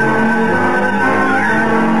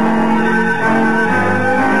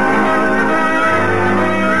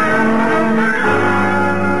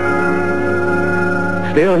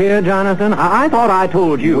 Still here, Jonathan? I thought I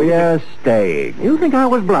told you. We're staying. You think I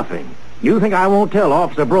was bluffing? You think I won't tell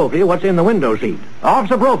Officer Brophy what's in the window seat?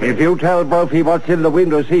 Officer Brophy! If you tell Brophy what's in the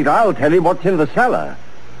window seat, I'll tell him what's in the cellar.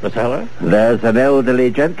 The cellar? There's an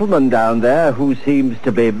elderly gentleman down there who seems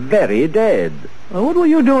to be very dead. What were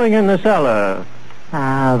you doing in the cellar?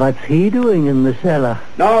 What's he doing in the cellar?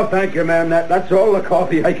 No, thank you, ma'am. That's all the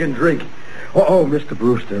coffee I can drink. Oh, Mr.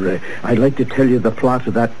 Brewster, I'd like to tell you the plot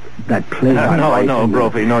of that play. No,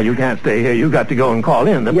 Brophy, no, you can't stay here. You got to go and call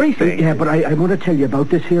in the precinct. Yeah, but I want to tell you about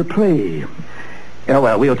this here play. Yeah,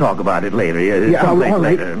 well, we'll talk about it later. All right.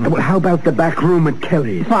 Later. How about the back room at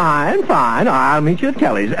Kelly's? Fine. I'll meet you at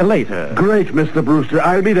Kelly's later. Great, Mr. Brewster.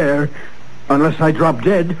 I'll be there. Unless I drop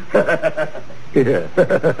dead.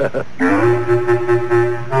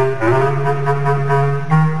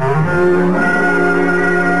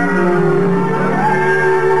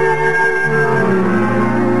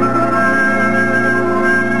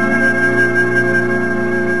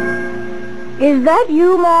 Is that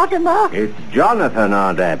you, Mortimer? It's Jonathan,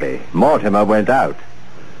 Aunt Abby. Mortimer went out.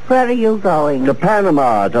 Where are you going? To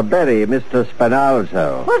Panama to bury Mr.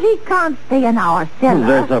 Spinalzo. But he can't stay in our cellar.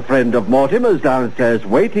 There's a friend of Mortimer's downstairs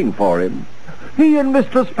waiting for him. He and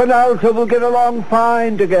Mr. Spinalzo will get along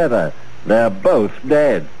fine together. They're both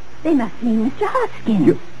dead. They must mean Mr.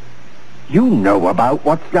 Hoskins. You know about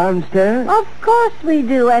what's downstairs? Of course we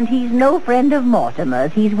do, and he's no friend of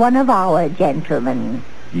Mortimer's. He's one of our gentlemen.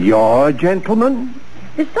 Your gentleman?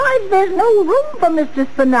 Besides, there's no room for Mr.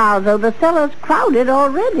 Spinalzo. The cellar's crowded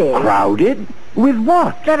already. Crowded? With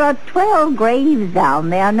what? There are 12 graves down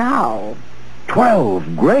there now.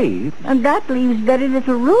 12 graves? And that leaves very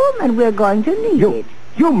little room, and we're going to need it.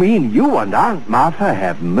 You mean you and Aunt Martha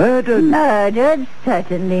have murdered? Murdered?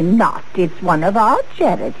 Certainly not. It's one of our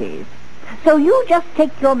charities. So you just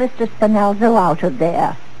take your Mr. Spinalzo out of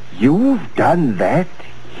there. You've done that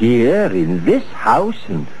here in this house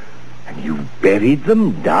and you buried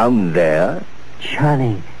them down there?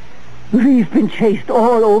 Johnny, we've been chased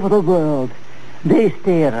all over the world. They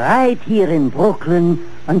stay right here in Brooklyn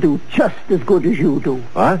and do just as good as you do.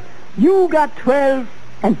 What? You got 12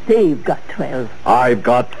 and they've got 12. I've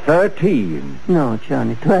got 13. No,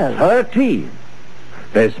 Johnny, 12. 13?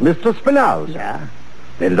 There's Mr. Spinalzo. Yeah.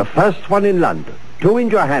 Then the first one in London, 2 in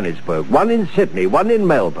Johannesburg, 1 in Sydney, 1 in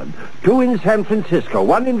Melbourne, 2 in San Francisco,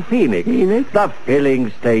 1 in Phoenix. Phoenix? The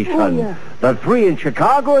filling station. Oh, yeah. The 3 in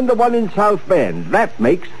Chicago and the 1 in South Bend. That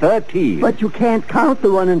makes 13. But you can't count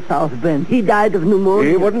the one in South Bend. He died of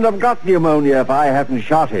pneumonia. He wouldn't have got pneumonia if I hadn't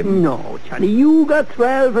shot him. No, Johnny, you got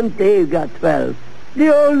 12 and they've got 12.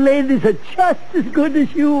 The old ladies are just as good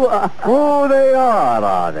as you are. Oh, they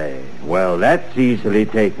are they? Well, that's easily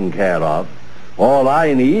taken care of. All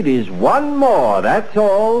I need is 1 more, that's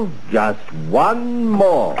all. Just 1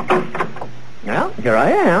 more. Well, here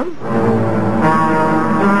I am.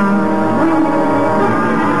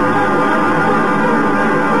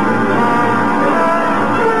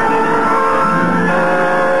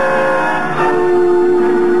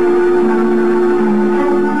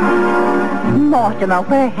 Mortimer,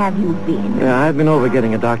 where have you been? Yeah, I've been over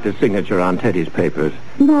getting a doctor's signature on Teddy's papers.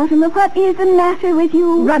 Mortimer, what is the matter with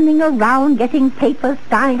you? Running around getting papers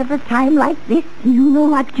signed at a time like this. You know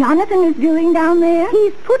what Jonathan is doing down there?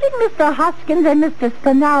 He's putting Mr. Hoskins and Mr.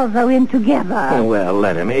 Spinalzo in together. Oh, well,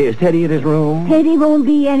 let him. Is Teddy in his room? Teddy won't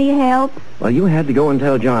be any help. Well, you had to go and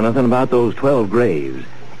tell Jonathan about those 12 graves.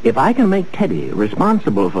 If I can make Teddy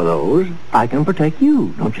responsible for those, I can protect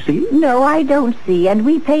you. Don't you see? No, I don't see. And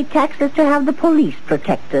we pay taxes to have the police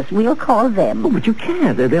protect us. We'll call them. Oh, but you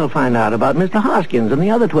can't. They'll find out about Mr. Hoskins and the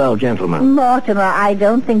other 12 gentlemen. Mortimer, I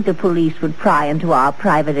don't think the police would pry into our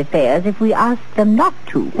private affairs if we asked them not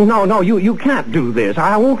to. No, you can't do this.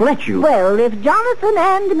 I won't let you. Well, if Jonathan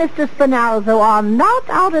and Mr. Spinalzo are not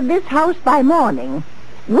out of this house by morning,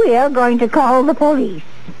 we're going to call the police.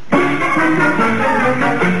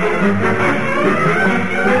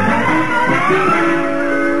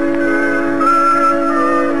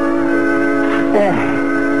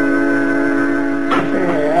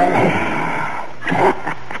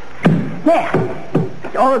 There.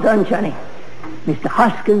 done, Johnny. Mr.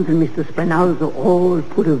 Hoskins and Mr. Spinalzo all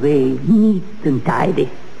put away, neat and tidy.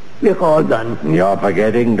 We're all done. You're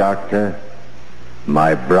forgetting, Doctor.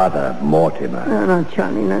 My brother, Mortimer. No,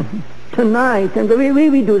 Johnny, no. Tonight, and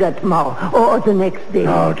we do that tomorrow, or the next day.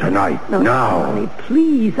 No, tonight. No, now. Johnny,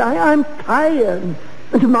 please, I'm tired.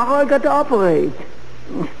 And tomorrow I got to operate.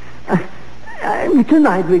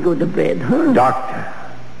 Tonight we go to bed, huh? Doctor,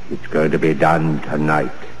 it's going to be done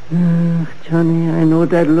tonight. Johnny, I know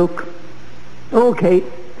that look. Okay.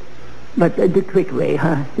 But the quick way,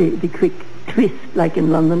 huh? The quick twist, like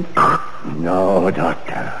in London. No,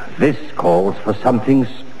 Doctor. This calls for something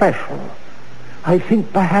special. I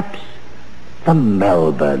think perhaps the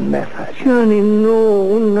Melbourne method. Johnny,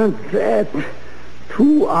 no, not that.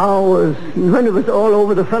 2 hours. And when it was all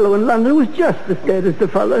over, the fellow in London was just as dead as the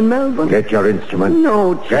fellow in Melbourne. Get your instrument.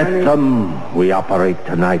 No, Johnny. Get them. We operate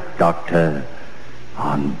tonight, Doctor,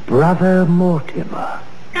 on Brother Mortimer.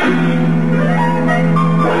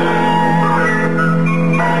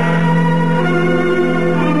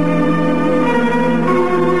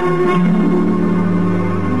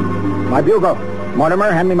 My bugle.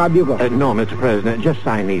 Mortimer, hand me my bugle. No, Mr. President, just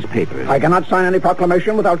sign these papers. I cannot sign any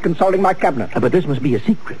proclamation without consulting my cabinet. But this must be a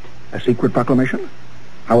secret. A secret proclamation?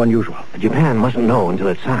 How unusual. Japan mustn't know until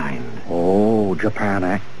it's signed. Oh, Japan,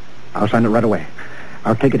 eh? I'll sign it right away.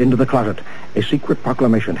 I'll take it into the closet. A secret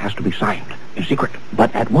proclamation has to be signed. In secret.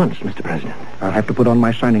 But at once, Mr. President. I'll have to put on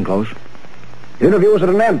my signing clothes. The interview is at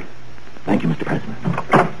an end. Thank you, Mr. President.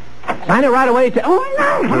 Sign it right away to... Oh,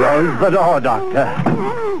 no! Close the door, Doctor.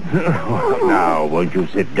 Now, won't you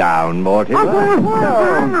sit down, Mortimer?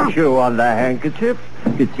 Don't chew on the handkerchief.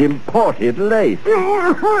 It's imported lace.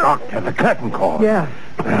 Doctor, the curtain cord. Yeah.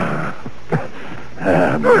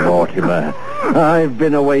 Mortimer, I've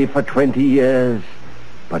been away for 20 years,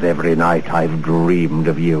 but every night I've dreamed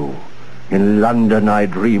of you. In London, I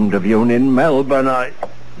dreamed of you, and in Melbourne,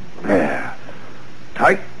 There.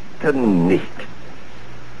 Tight and neat.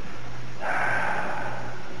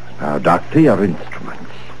 Now, Doctor, your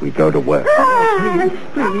instruments. We go to work.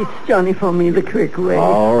 Please, Johnny, for me the quick way.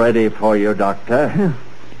 All ready for you, Doctor.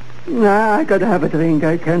 Nah, I gotta have a drink.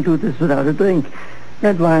 I can't do this without a drink.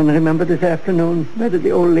 That wine, remember this afternoon? Where did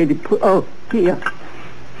the old lady put... Oh, here.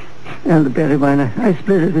 Elderberry wine. I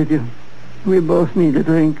split it with you. We both need a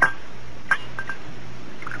drink.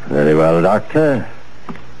 Very well, Doctor.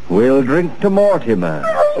 We'll drink to Mortimer.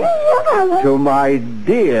 To my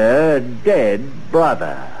dear dead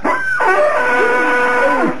brother.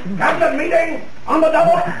 Cabinet meeting on the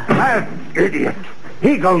double. That idiot.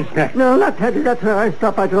 He goes next. No, not Teddy. That's where I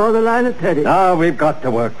stop. I draw the line at Teddy. Now we've got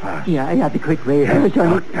to work fast. Yeah, the quick way. Yes,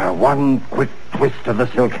 Johnny. Doctor, one quick twist of the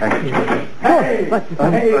silk handkerchief. Hey, the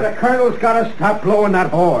colonel's got to stop blowing that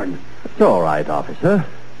horn. It's all right, officer.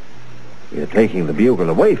 You're taking the bugle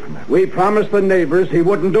away from him. We promised the neighbors he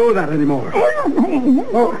wouldn't do that anymore.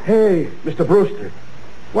 Oh, hey, Mr. Brewster.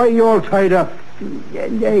 Why are you all tied up?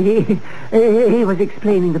 He was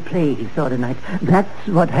explaining the play he saw tonight. That's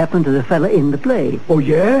what happened to the fella in the play. Oh,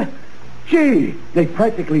 yeah? Gee, they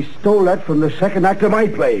practically stole that from the second act of my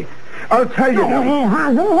play. I'll tell you now.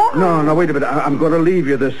 No, wait a minute. I'm going to leave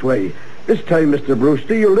you this way. This time, Mr.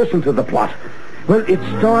 Brewster, you listen to the plot. Well, it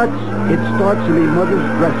starts in my mother's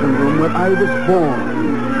dressing room where I was born.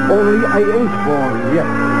 Only I ain't born yet.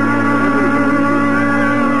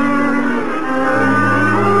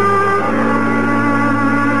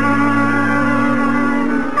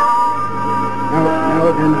 Now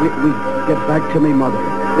then, we get back to me mother.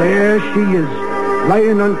 There she is,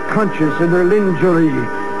 lying unconscious in her lingerie.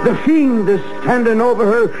 The fiend is standing over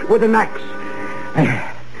her with an axe.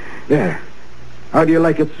 There. How do you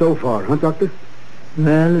like it so far, huh, Doctor?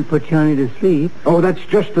 Well, it put Johnny to sleep. Oh, that's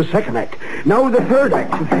just the second act. Now the third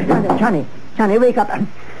act. Johnny, wake up.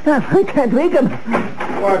 I can't wake him.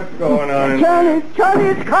 What's going on? Johnny,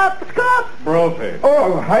 it's cops. Brophy.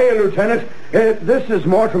 Oh, hi, Lieutenant. This is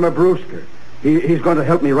Mortimer Brewster. He's going to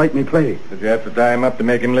help me write me play. Did you have to tie him up to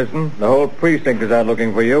make him listen? The whole precinct is out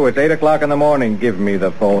looking for you. It's 8 o'clock in the morning. Give me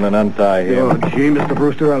the phone and untie him. Oh, gee, Mr.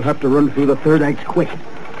 Brewster, I'll have to run through the third act quick.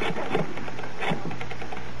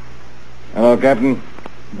 Hello, Captain.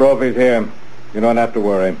 Brophy's here. You don't have to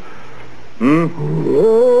worry.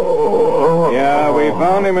 Yeah, we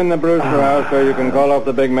found him in the Brewster house, so you can call off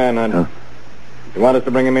the big manhunt. You want us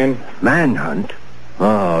to bring him in? Manhunt?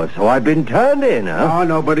 Oh, so I've been turned in, huh? Oh,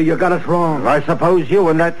 no, buddy, you got it wrong. I suppose you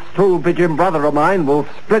and that stool-pigeon brother of mine will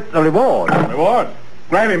split the reward. Reward?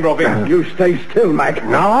 Grab him, Brophy. You stay still, Mac.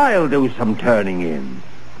 Now I'll do some turning in.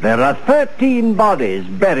 There are 13 bodies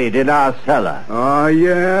buried in our cellar. Oh,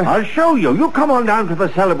 yeah? I'll show you. You come on down to the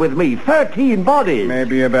cellar with me. 13 bodies.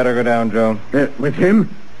 Maybe you better go down, Joe. With him?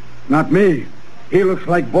 Not me. He looks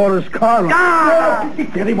like Boris Karloff. Ah!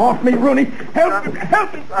 Get him off me, Rooney. Help me.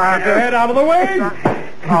 Get your head out of the way.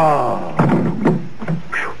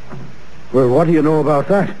 Well, what do you know about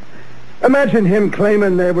that? Imagine him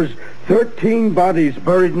claiming there was 13 bodies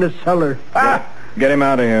buried in the cellar. Get him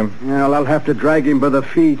out of here. Well, I'll have to drag him by the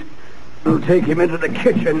feet. We'll take him into the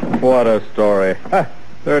kitchen. What a story.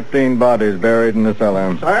 13 bodies buried in the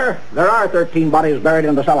cellar. Sir, there are 13 bodies buried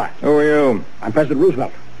in the cellar. Who are you? I'm President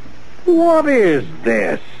Roosevelt. What is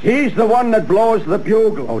this? He's the one that blows the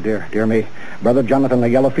bugle. Oh, dear me. Brother Jonathan, the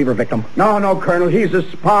yellow fever victim. No, Colonel, he's a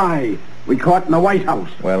spy. We caught in the White House.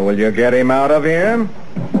 Well, will you get him out of here?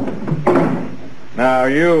 Now,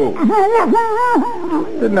 you.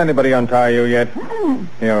 Didn't anybody untie you yet?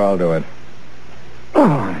 Here, I'll do it.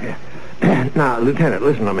 Oh, now, Lieutenant,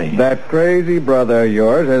 listen to me. That crazy brother of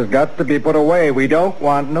yours has got to be put away. We don't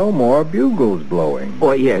want no more bugles blowing.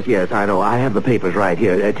 Oh, yes, I know. I have the papers right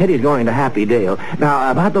here. Teddy's going to Happy Dale.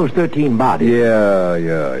 Now, about those 13 bodies.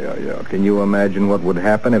 Yeah. Can you imagine what would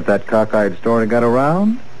happen if that cockeyed story got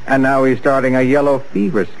around? And now he's starting a yellow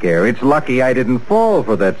fever scare. It's lucky I didn't fall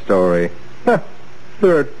for that story.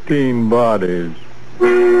 13 bodies.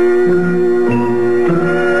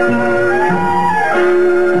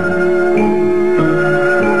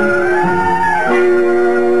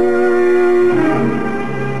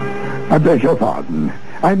 I beg your pardon.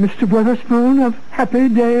 I'm Mr. Witherspoon of Happy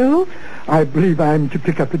Dale. I believe I'm to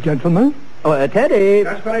pick up the gentleman. Oh, Teddy.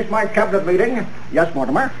 Just finished my cabinet meeting. Yes,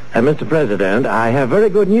 Mortimer? Mr. President, I have very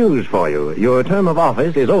good news for you. Your term of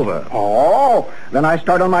office is over. Oh, then I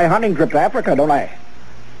start on my hunting trip to Africa, don't I?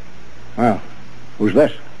 Well, who's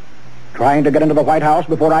this? Trying to get into the White House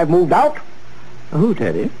before I've moved out? Who,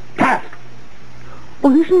 Teddy? Taft! Oh,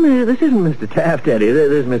 this isn't Mr. Taft, Teddy. This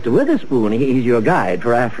is Mr. Witherspoon. He's your guide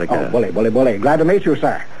for Africa. Oh, bully. Glad to meet you,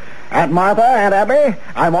 sir. Aunt Martha, Aunt Abby,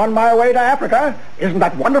 I'm on my way to Africa. Isn't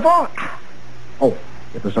that wonderful? Oh,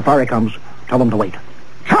 if the safari comes, tell them to wait.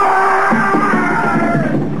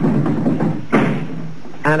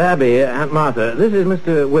 Aunt Abby, Aunt Martha, this is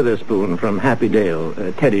Mr. Witherspoon from Happy Dale.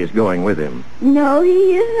 Teddy is going with him. No,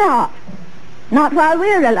 he is not. Not while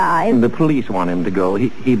we're alive. The police want him to go.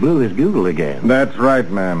 He blew his bugle again. That's right,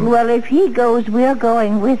 ma'am. Well, if he goes, we're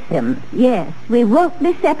going with him. Yes, we won't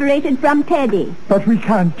be separated from Teddy. But we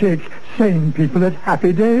can't take sane people at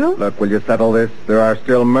Happy Dale. Look, will you settle this? There are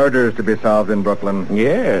still murders to be solved in Brooklyn.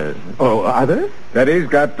 Yes. Oh, are there? Teddy's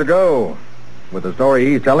got to go. With the story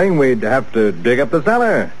he's telling, we'd have to dig up the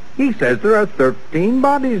cellar. He says there are 13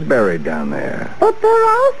 bodies buried down there. But there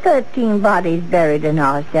are 13 bodies buried in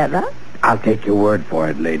our cellar. I'll take your word for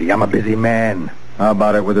it, lady. I'm a busy man. How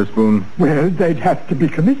about it, Witherspoon? Well, they'd have to be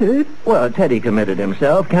committed. Well, Teddy committed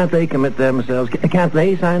himself. Can't they commit themselves? Can't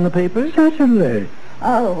they sign the papers? Certainly.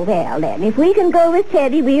 Oh, well, then, if we can go with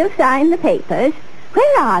Teddy, we'll sign the papers.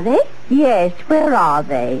 Where are they? Yes, where are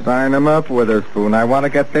they? Sign him up, Witherspoon. I want to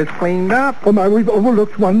get this cleaned up. Oh, my, we've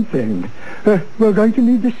overlooked one thing. We're going to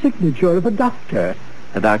need the signature of a doctor.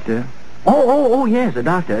 A doctor? Oh, yes, a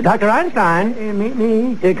doctor. Dr. Einstein.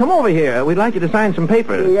 Me. Come over here. We'd like you to sign some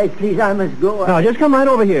papers. Yes, please, I must go. No, just come right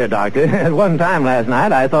over here, Doctor. At one time last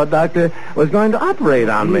night, I thought Doctor was going to operate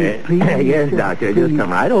on me. Please, yes, Doctor, just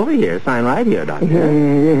come right over here. Sign right here, Doctor.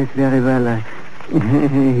 Yes, very well.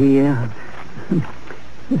 Here.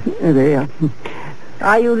 There.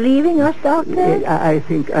 Are you leaving us, Doctor? I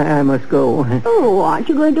think I must go. Oh, aren't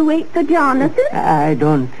you going to wait for Jonathan? I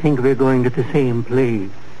don't think we're going to the same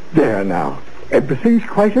place. There now. Everything's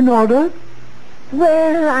quite in order.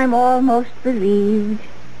 Well, I'm almost relieved.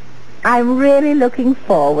 I'm really looking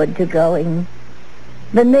forward to going.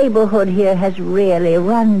 The neighborhood here has really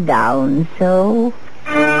run down, so...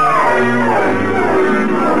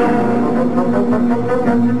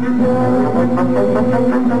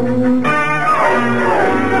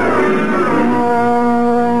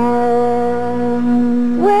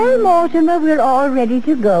 Well, Mortimer, we're all ready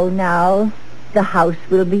to go now. The house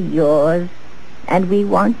will be yours, and we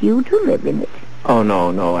want you to live in it. Oh,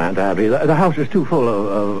 no, Aunt Abby. The house is too full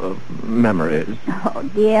of memories. Oh,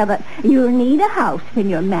 dear, but you'll need a house when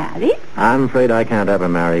you're married. I'm afraid I can't ever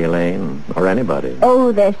marry Elaine or anybody.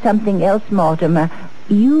 Oh, there's something else, Mortimer.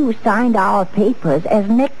 You signed our papers as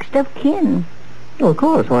next of kin. Oh, of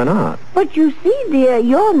course, why not? But you see, dear,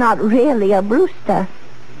 you're not really a Brewster.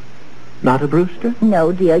 Not a Brewster?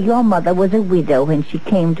 No, dear, your mother was a widow when she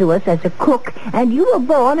came to us as a cook, and you were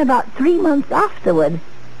born about 3 months afterward.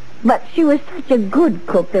 But she was such a good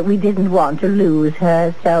cook that we didn't want to lose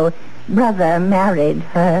her, so Brother married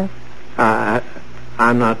her.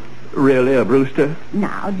 I'm not really a Brewster?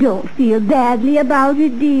 Now, don't feel badly about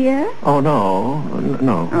it, dear. Oh, no.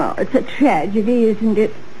 Oh, it's a tragedy, isn't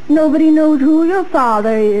it? Nobody knows who your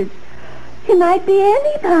father is. He might be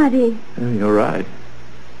anybody. You're right.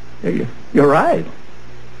 You're right.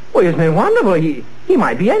 Well, isn't it wonderful? He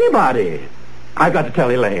might be anybody. I've got to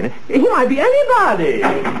tell Elaine. He might be anybody.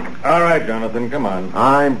 All right, Jonathan, come on.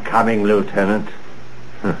 I'm coming, Lieutenant.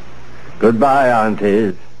 Goodbye,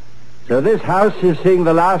 aunties. So this house is seeing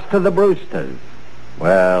the last of the Brewsters.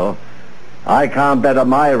 Well, I can't bet on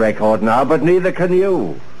my record now, but neither can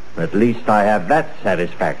you. At least I have that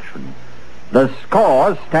satisfaction. The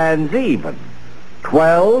score stands even.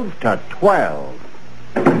 12-12.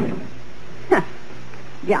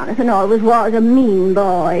 Jonathan always was a mean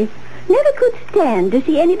boy. Never could stand to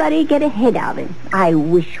see anybody get ahead of him. I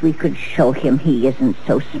wish we could show him he isn't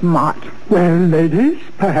so smart. Well, ladies,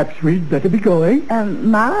 perhaps we'd better be going.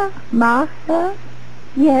 Martha?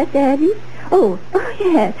 Yes, Abby? Oh,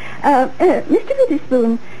 yes. Mr.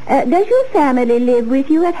 Witherspoon, does your family live with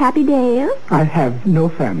you at Happy Dale? I have no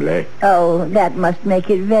family. Oh, that must make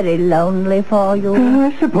it very lonely for you.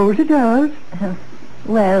 I suppose it does.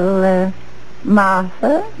 Well,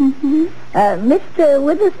 Martha? Mm-hmm. Mr.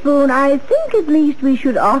 Witherspoon, I think at least we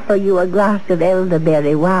should offer you a glass of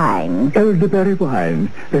elderberry wine. Elderberry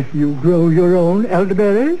wine. You grow your own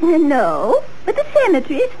elderberries? No, but the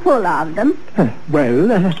cemetery is full of them.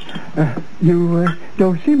 You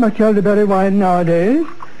don't see much elderberry wine nowadays.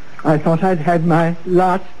 I thought I'd had my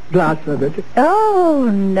last glass of it. Oh,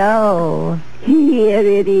 no. Here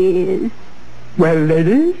it is. Well,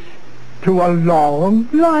 ladies, to a long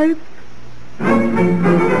life.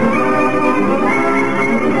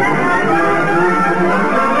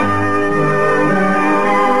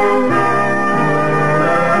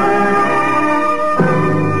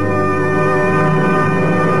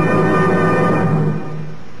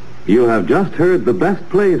 You have just heard the Best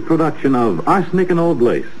Plays production of Arsenic and Old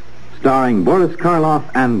Lace, starring Boris Karloff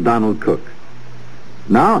and Donald Cook.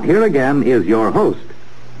 Now, here again is your host,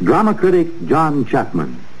 drama critic John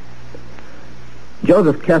Chapman.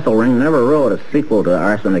 Joseph Kesselring never wrote a sequel to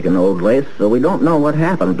Arsenic and Old Lace, so we don't know what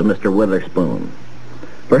happened to Mr. Witherspoon.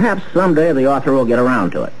 Perhaps someday the author will get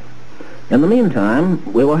around to it. In the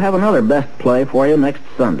meantime, we will have another best play for you next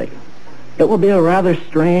Sunday. It will be a rather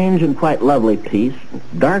strange and quite lovely piece,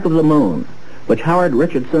 Dark of the Moon, which Howard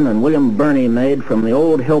Richardson and William Burney made from the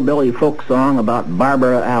old hillbilly folk song about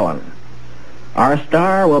Barbara Allen. Our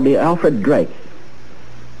star will be Alfred Drake.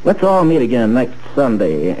 Let's all meet again next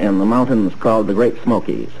Sunday in the mountains called the Great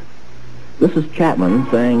Smokies. This is Chapman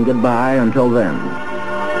saying goodbye until then.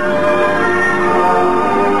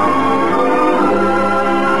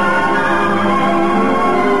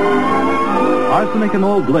 Arsenic and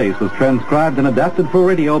Old Lace was transcribed and adapted for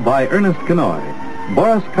radio by Ernest Kenoy.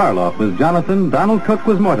 Boris Karloff was Jonathan, Donald Cook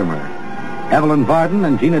was Mortimer. Evelyn Varden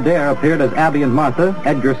and Gina Dare appeared as Abby and Martha,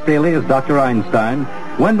 Edgar Staley as Dr. Einstein,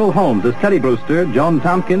 Wendell Holmes as Teddy Brewster, Joan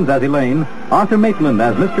Tompkins as Elaine, Arthur Maitland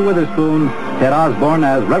as Mr. Witherspoon, Ted Osborne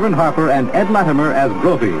as Reverend Harper, and Ed Latimer as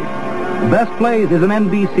Gropey. Best Plays is an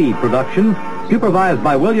NBC production, supervised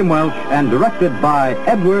by William Welch and directed by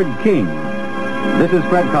Edward King. This is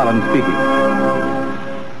Fred Collins speaking.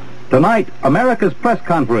 Tonight, America's Press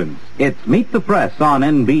Conference. It's Meet the Press on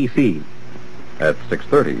NBC. At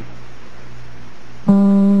 6:30.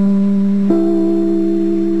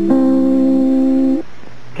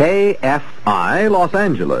 KFI Los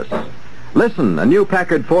Angeles. Listen, a new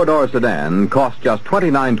Packard four-door sedan costs just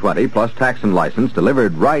 $29.20 plus tax and license,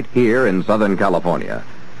 delivered right here in Southern California.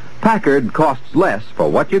 Packard costs less for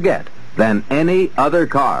what you get than any other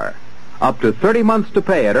car. Up to 30 months to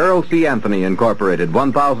pay at Earl C. Anthony Incorporated,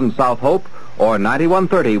 1000 South Hope or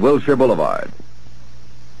 9130 Wilshire Boulevard.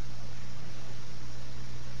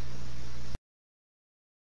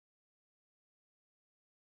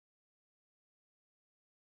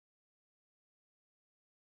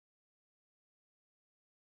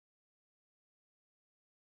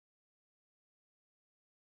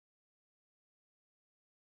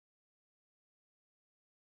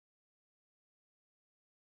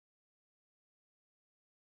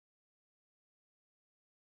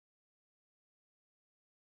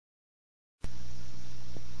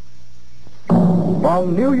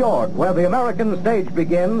 From New York, where the American stage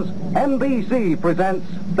begins, NBC presents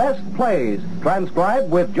Best Plays, transcribed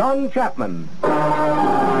with John Chapman.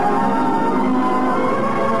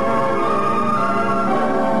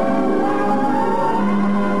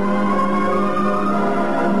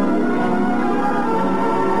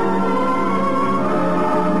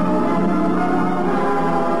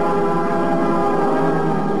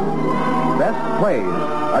 Best Plays,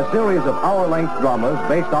 a series of hour-length dramas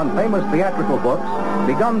based on famous theatrical books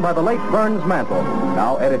begun by the late Burns Mantle,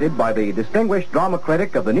 now edited by the distinguished drama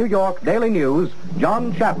critic of the New York Daily News,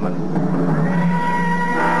 John Chapman.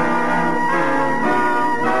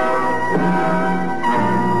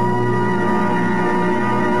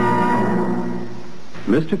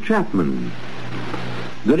 Mr. Chapman.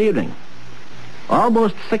 Good evening.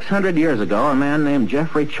 Almost 600 years ago, a man named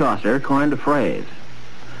Geoffrey Chaucer coined a phrase.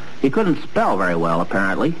 He couldn't spell very well,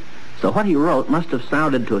 apparently, so what he wrote must have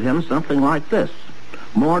sounded to him something like this.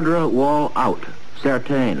 Mordre wall out,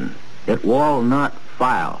 certain. It wall not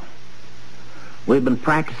file. We've been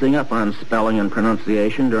practicing up on spelling and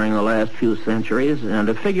pronunciation during the last few centuries and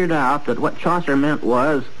have figured out that what Chaucer meant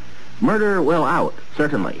was, murder will out,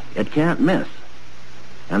 certainly. It can't miss.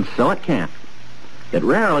 And so it can't. It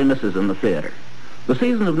rarely misses in the theater. The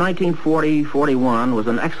season of 1940-41 was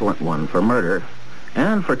an excellent one for murder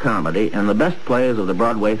and for comedy and the best plays of the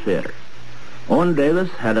Broadway theater. Owen Davis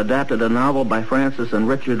had adapted a novel by Francis and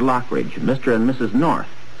Richard Lockridge, Mr. and Mrs. North,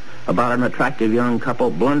 about an attractive young couple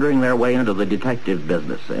blundering their way into the detective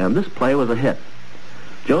business, and this play was a hit.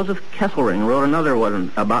 Joseph Kesselring wrote another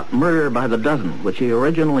one about murder by the dozen, which he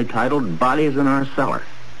originally titled Bodies in Our Cellar.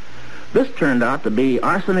 This turned out to be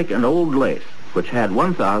Arsenic and Old Lace, which had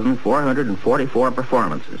 1,444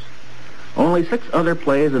 performances. Only 6 other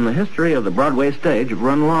plays in the history of the Broadway stage have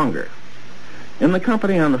run longer. In the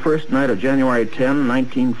company on the first night of January 10,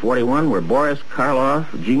 1941, were Boris Karloff,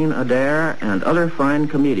 Jean Adair, and other fine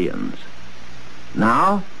comedians.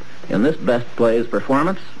 Now, in this Best Plays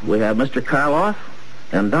performance, we have Mr. Karloff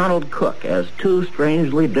and Donald Cook as 2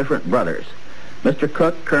 strangely different brothers. Mr.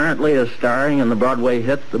 Cook currently is starring in the Broadway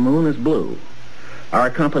hit The Moon is Blue. Our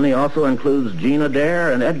company also includes Jean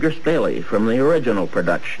Adair and Edgar Staley from the original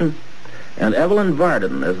production, and Evelyn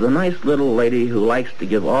Varden as the nice little lady who likes to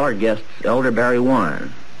give all our guests elderberry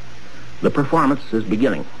wine. The performance is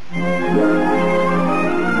beginning.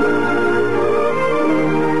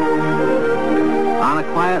 On a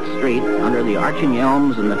quiet street under the arching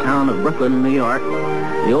elms in the town of Brooklyn, New York,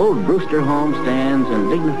 the old Brewster home stands in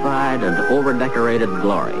dignified and over-decorated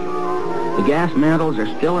glory. The gas mantles are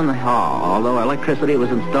still in the hall, although electricity was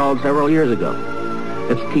installed several years ago.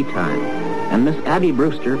 It's tea time, and Miss Abby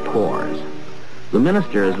Brewster pours. The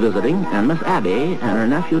minister is visiting, and Miss Abby and her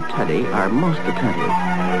nephew Teddy are most attentive.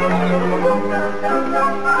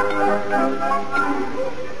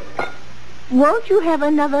 Won't you have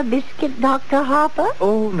another biscuit, Dr. Harper?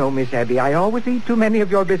 Oh, no, Miss Abby. I always eat too many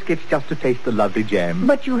of your biscuits just to taste the lovely jam.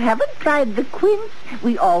 But you haven't tried the quince.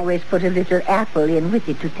 We always put a little apple in with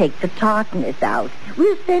it to take the tartness out.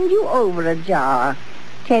 We'll send you over a jar.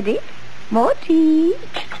 Teddy, more tea.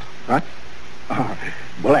 What?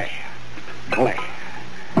 Bleh.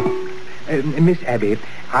 Miss Abby,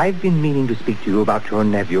 I've been meaning to speak to you about your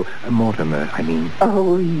nephew, Mortimer, I mean.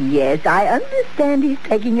 Oh, yes, I understand he's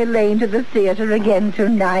taking Elaine to the theater again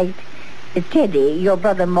tonight. Teddy, your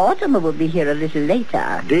brother Mortimer will be here a little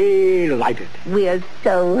later. Delighted. We're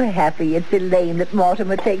so happy it's Elaine that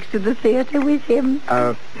Mortimer takes to the theater with him.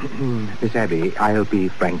 Miss Abby, I'll be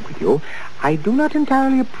frank with you. I do not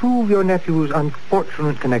entirely approve your nephew's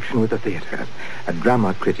unfortunate connection with the theater. A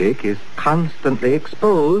drama critic is constantly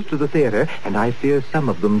exposed to the theater, and I fear some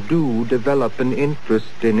of them do develop an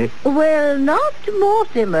interest in it. Well, not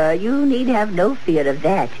Mortimer. You need have no fear of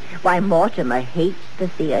that. Why, Mortimer hates the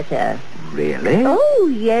theater. Really? Oh,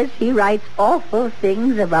 yes, he writes awful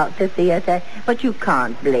things about the theater. But you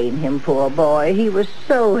can't blame him, poor boy. He was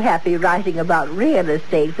so happy writing about real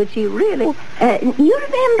estate, which he really... You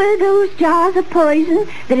remember those jars of poison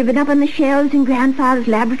that have been up on the shelves in Grandfather's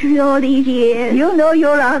laboratory all these years? You know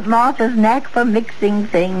your Aunt Martha's knack for mixing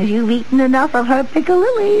things. You've eaten enough of her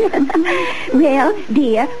piccalilli. Well,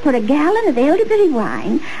 dear, for a gallon of elderberry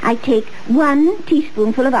wine, I take 1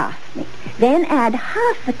 teaspoonful of arsenic, then add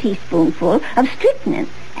half a teaspoonful of strychnine,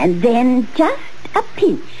 and then just a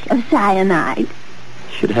pinch of cyanide.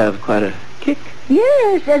 Should have quite a kick.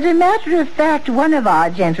 Yes, as a matter of fact, one of our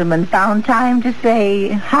gentlemen found time to say,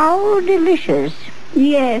 "How delicious."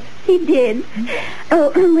 Yes, he did.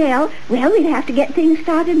 Oh, well, we'll have to get things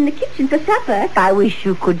started in the kitchen for supper. I wish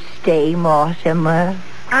you could stay, Mortimer.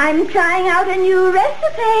 I'm trying out a new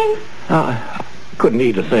recipe. Couldn't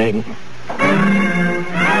eat a thing.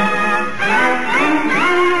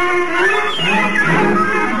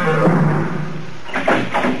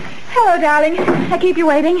 Hello, darling. I keep you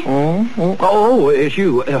waiting. Oh, it's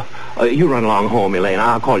you. You run along home, Elaine.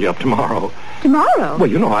 I'll call you up tomorrow. Tomorrow? Well,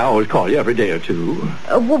 you know I always call you every day or two.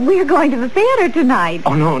 Well, we're going to the theater tonight.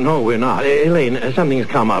 Oh, no, we're not. Elaine, something's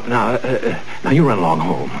come up. Now you run along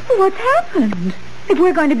home. What's happened? If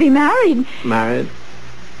we're going to be married. Married?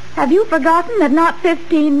 Have you forgotten that not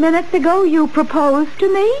 15 minutes ago you proposed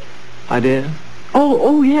to me? I did?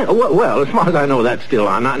 Oh, yeah. Well, as far as I know, that's still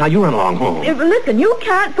on. Now you run along home. Listen, you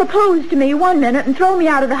can't propose to me 1 minute and throw me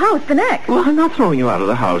out of the house the next. Well, I'm not throwing you out of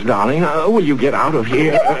the house, darling. Will you get out of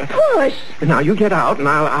here? Push. Now, you get out, and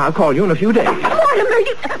I'll call you in a few days.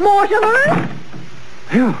 Mortimer!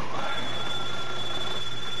 Phew.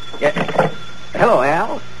 Yeah. Hello,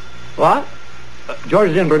 Al. What? George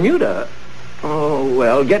is in Bermuda. Oh,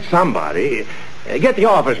 well, get somebody. Get the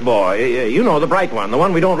office boy. You know, the bright one, the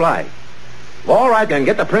one we don't like. Well, all right, then.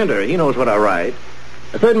 Get the printer. He knows what I write.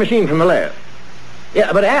 The third machine from the left.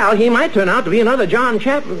 Yeah, but Al, he might turn out to be another John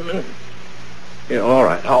Chapman. Yeah, all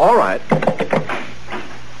right. All right.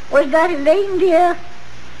 Was that Elaine, dear?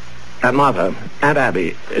 Aunt Martha, Aunt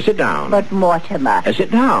Abby, sit down. But Mortimer.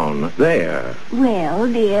 Sit down. There.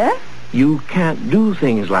 Well, dear? You can't do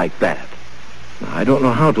things like that. Now, I don't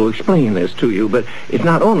know how to explain this to you, but it's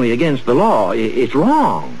not only against the law. It's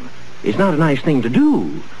wrong. It's not a nice thing to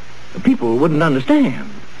do. People wouldn't understand.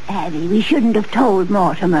 Abby, we shouldn't have told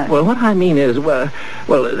Mortimer. Well, what I mean is, well,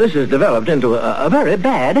 this has developed into a very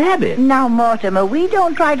bad habit. Now, Mortimer, we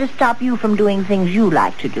don't try to stop you from doing things you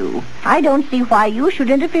like to do. I don't see why you should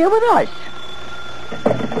interfere with us.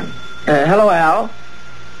 Hello, Al.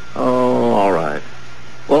 Oh, all right.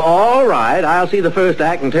 Well, all right. I'll see the first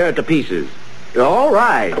act and tear it to pieces. All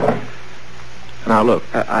right. Now, look,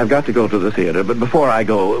 I've got to go to the theater, but before I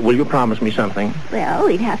go, will you promise me something? Well,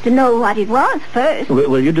 we'd have to know what it was first.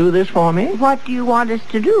 Will you do this for me? What do you want us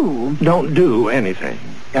to do? Don't do anything.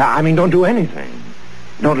 Don't do anything.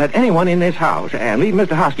 Don't let anyone in this house, and leave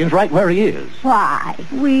Mr. Hoskins right where he is. Why?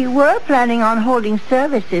 We were planning on holding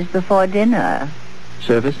services before dinner.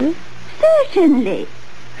 Services? Certainly.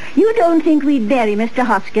 You don't think we'd bury Mr.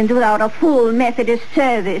 Hoskins without a full Methodist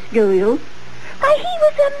service, do you? Why, he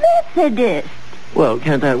was a Methodist. Well,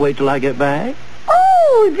 can't that wait till I get back?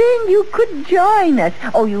 Oh, then you could join us.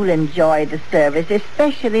 Oh, you'll enjoy the service,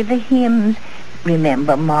 especially the hymns.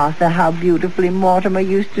 Remember, Martha, how beautifully Mortimer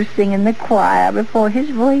used to sing in the choir before his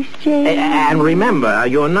voice changed? And remember,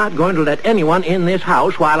 you're not going to let anyone in this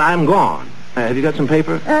house while I'm gone. Have you got some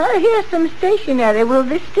paper? Here's some stationery. Will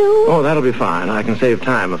this do? Oh, that'll be fine. I can save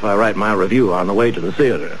time if I write my review on the way to the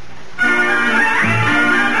theater.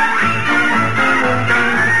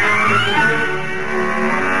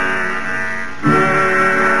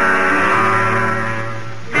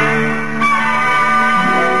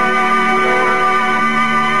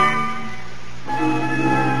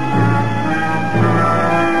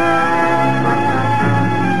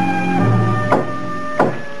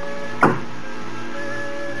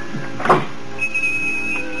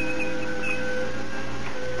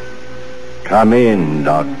 Come in,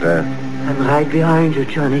 Doctor. I'm right behind you,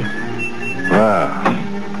 Johnny. Well,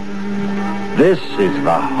 this is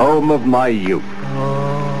the home of my youth.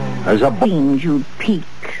 There's a Seems you'd peek.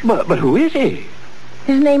 But who is he?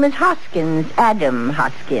 His name is Hoskins, Adam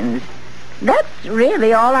Hoskins. That's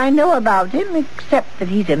really all I know about him, except that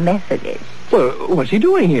he's a Methodist. Well, what's he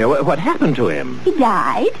doing here? What happened to him? He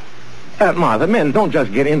died? Aunt Martha, men don't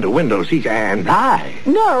just get into window seats and die.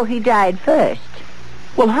 No, he died first.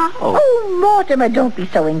 Well, how? Oh, Mortimer, don't be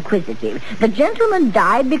so inquisitive. The gentleman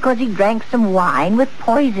died because he drank some wine with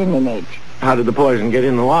poison in it. How did the poison get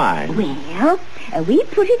in the wine? Well, we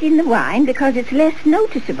put it in the wine because it's less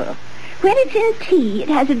noticeable. When it's in tea, it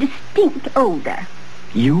has a distinct odor.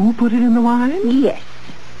 You put it in the wine? Yes.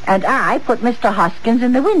 And I put Mr. Hoskins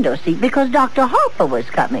in the window seat because Dr. Harper was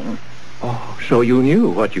coming. Oh, so you knew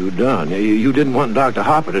what you'd done. You didn't want Dr.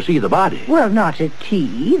 Harper to see the body. Well, not at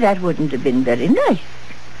tea. That wouldn't have been very nice.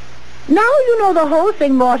 Now you know the whole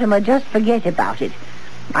thing, Mortimer. Just forget about it.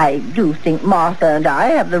 I do think Martha and I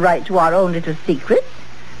have the right to our own little secrets.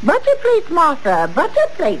 Butter plates, Martha. Butter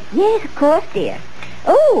plates. Yes, of course, dear.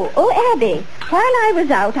 Oh, Abby, while I was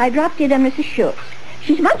out, I dropped in on Mrs. Schultz.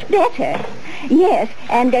 She's much better. Yes,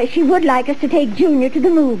 and she would like us to take Junior to the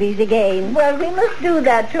movies again. Well, we must do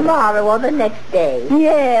that tomorrow or the next day.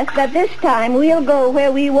 Yes, but this time we'll go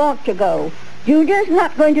where we want to go. Junior's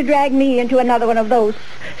not going to drag me into another one of those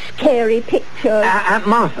scary pictures. Aunt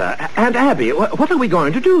Martha, Aunt Abby, what are we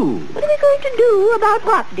going to do? What are we going to do about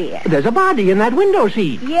what, dear? There's a body in that window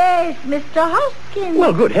seat. Yes, Mr. Hoskins.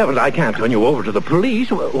 Well, good heavens, I can't turn you over to the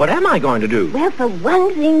police. What am I going to do? Well, for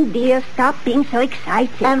one thing, dear, stop being so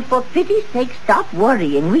excited. And for pity's sake, stop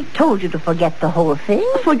worrying. We told you to forget the whole thing.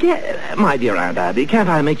 Forget? My dear Aunt Abby, can't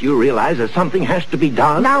I make you realize that something has to be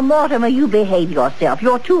done? Now, Mortimer, you behave yourself.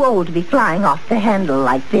 You're too old to be flying off the handle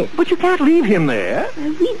like this. But you can't leave him there.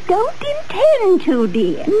 We don't intend to,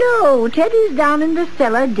 dear. No, Teddy's down in the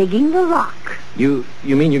cellar digging the rock. You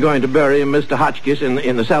mean you're going to bury Mr. Hotchkiss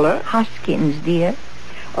in the cellar? Hoskins, dear.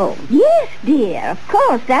 Oh, yes, dear. Of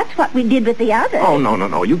course, that's what we did with the others. Oh,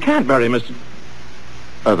 no. You can't bury Mr.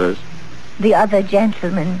 Others. The other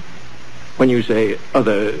gentleman. When you say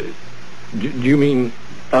other, do you mean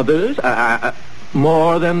others?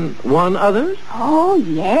 More than one others? Oh,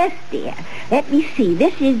 yes, dear. Let me see.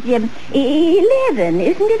 This is 11,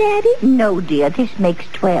 isn't it, Abby? No, dear. This makes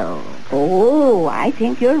 12. Oh, I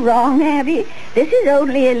think you're wrong, Abby. This is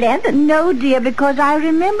only 11. No, dear, because I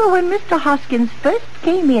remember when Mr. Hoskins first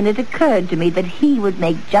came in, it occurred to me that he would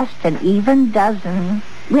make just an even dozen.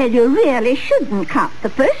 Well, you really shouldn't count the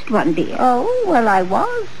first one, dear. Oh, well, I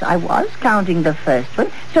was counting the first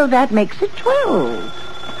one, so that makes it 12.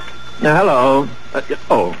 Now, hello.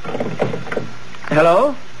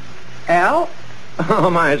 Hello? Al? Oh,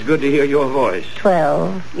 my, it's good to hear your voice.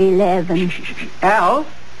 12. 11. Al?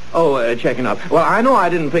 Oh, checking up. Well, I know I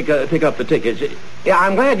didn't pick up the tickets. Yeah,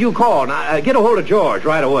 I'm glad you called. Now, get a hold of George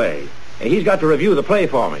right away. He's got to review the play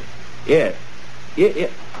for me. Yeah,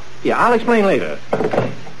 I'll explain later.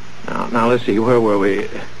 Now, let's see. Where were we?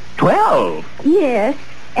 12. Yes.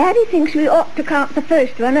 Addie thinks we ought to count the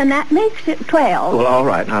first one, and that makes it 12. Well, all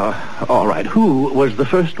right. Now, all right. Who was the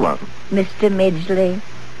first one? Mr. Midgley.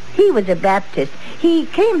 He was a Baptist. He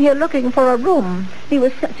came here looking for a room. He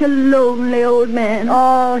was such a lonely old man.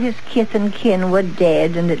 All his kith and kin were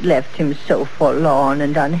dead, and it left him so forlorn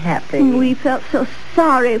and unhappy. We felt so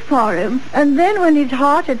sorry for him. And then when his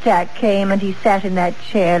heart attack came and he sat in that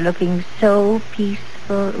chair looking so peaceful.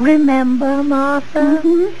 Remember, Martha?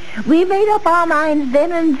 Mm-hmm. We made up our minds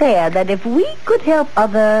then and there that if we could help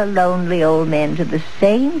other lonely old men to the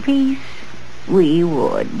same peace, we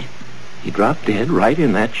would. He dropped dead right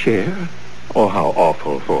in that chair? Oh, how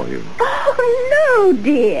awful for you. Oh, no,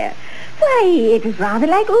 dear. Why, it was rather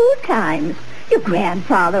like old times. Your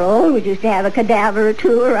grandfather always used to have a cadaver or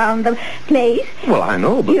two around the place. Well, I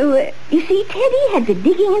know, but... You see, Teddy had been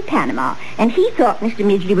digging in Panama, and he thought Mr.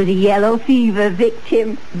 Midgley was a yellow fever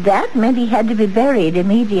victim. That meant he had to be buried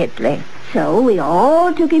immediately. So we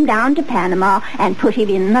all took him down to Panama and put him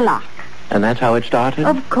in the lock. And that's how it started?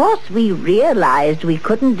 Of course, we realized we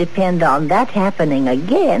couldn't depend on that happening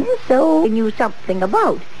again, so we knew something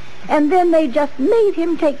about. And then they just made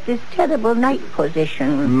him take this terrible night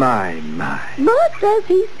position. My. But as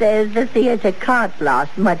he says, the theater can't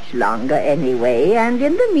last much longer anyway, and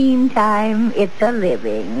in the meantime, it's a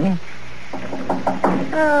living.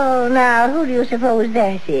 Oh, now, who do you suppose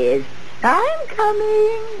that is? I'm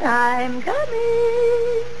coming.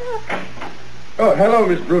 Oh, hello,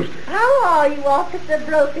 Miss Brewster. How are you, Officer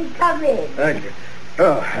Brophy? Come in. Thank you.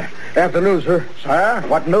 Oh, afternoon, sir. Sir,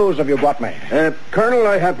 what news have you brought me? Colonel,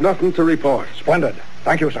 I have nothing to report. Splendid.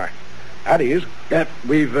 Thank you, sir. At ease.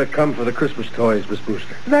 We've come for the Christmas toys, Miss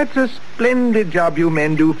Brewster. That's a splendid job you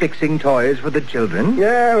men do fixing toys for the children.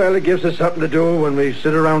 Yeah, well, it gives us something to do when we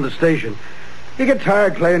sit around the station. You get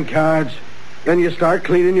tired playing cards, then you start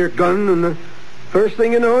cleaning your gun, and the first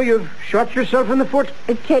thing you know, you've shot yourself in the foot.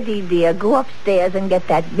 Teddy, dear, go upstairs and get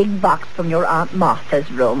that big box from your Aunt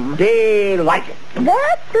Martha's room. Delighted.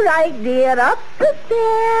 That's right, dear. Up the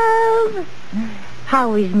stairs.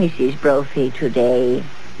 How is Mrs. Brophy today?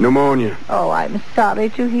 Pneumonia. Oh, I'm sorry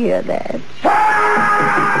to hear that.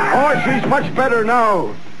 Oh, she's much better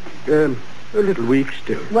now. A little weak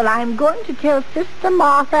still. Well, I'm going to tell Sister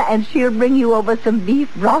Martha, and she'll bring you over some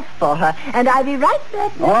beef broth for her. And I'll be right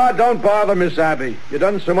back. Oh, don't bother, Miss Abby. You've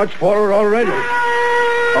done so much for her already.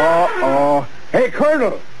 Hey,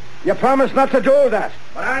 Colonel, you promised not to do that.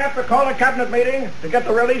 But I have to call a cabinet meeting to get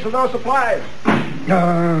the release of those supplies.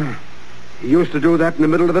 He used to do that in the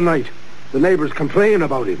middle of the night. The neighbors complain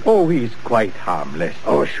about him. Oh, he's quite harmless.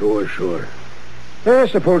 Oh, sure. I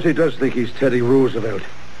suppose he does think he's Teddy Roosevelt.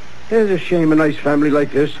 It's a shame a nice family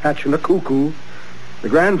like this hatching a cuckoo. The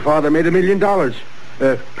grandfather made $1 million.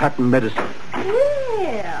 Patent medicine.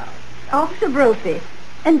 Well, Officer Brophy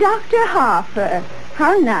and Dr. Harper.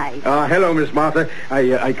 How nice. Hello, Miss Martha.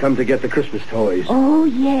 I come to get the Christmas toys. Oh,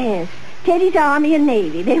 yes. Teddy's Army and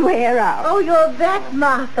Navy. They wear out. Oh, you're back,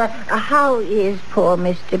 Martha. How is poor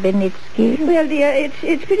Mr. Benitsky? Well, dear,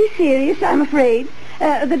 it's pretty serious, I'm afraid.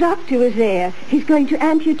 The doctor was there. He's going to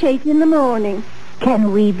amputate in the morning.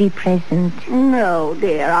 Can we be present? No,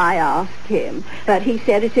 dear, I asked him. But he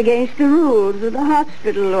said it's against the rules of the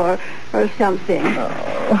hospital or something.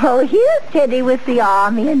 Oh, here's Teddy with the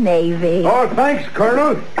Army and Navy. Oh, thanks,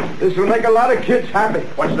 Colonel. This will make a lot of kids happy.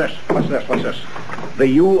 What's this?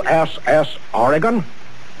 The USS Oregon?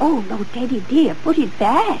 Oh, no, Teddy, dear, put it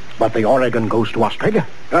back. But the Oregon goes to Australia.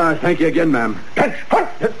 Thank you again, ma'am.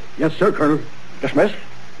 Yes, sir, Colonel. Dismissed?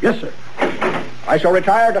 Yes, sir. I shall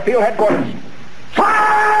retire to field headquarters.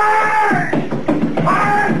 Fire!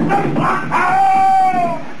 Fire the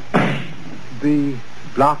blockhouse! The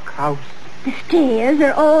blockhouse? The stairs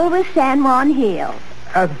are always San Juan Hill.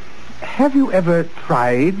 Have you ever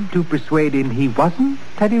tried to persuade him he wasn't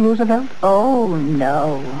Teddy Roosevelt? Oh,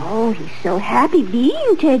 no. Oh, he's so happy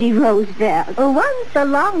being Teddy Roosevelt. Once a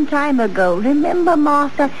long time ago, remember,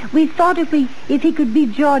 Martha, we thought if he could be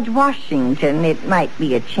George Washington, it might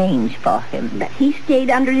be a change for him. But he stayed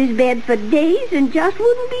under his bed for days and just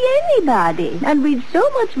wouldn't be anybody. And we'd so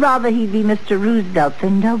much rather he'd be Mr. Roosevelt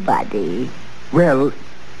than nobody. Well,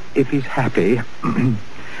 if he's happy,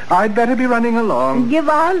 I'd better be running along. Give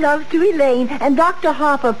our love to Elaine. And Dr.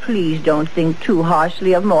 Harper, please don't think too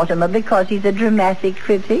harshly of Mortimer because he's a dramatic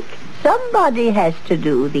critic. Somebody has to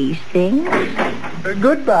do these things.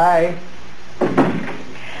 Goodbye.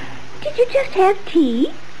 Did you just have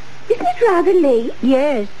tea? Isn't it rather late?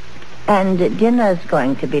 Yes. And dinner's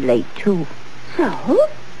going to be late, too. So?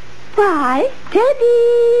 Why?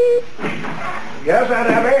 Teddy! Yes, Aunt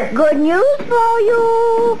Abby? Good news for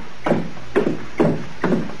you.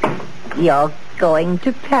 You're going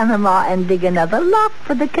to Panama and dig another lock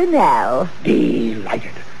for the canal.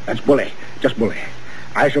 Delighted. That's bully. Just bully.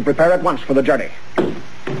 I shall prepare at once for the journey.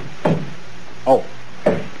 Oh.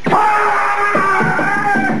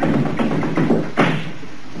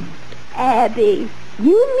 Abby,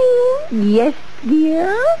 you mean? Yes,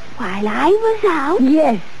 dear? While I was out?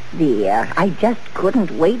 Yes, dear. I just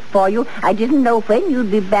couldn't wait for you. I didn't know when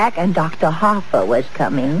you'd be back, and Dr. Harper was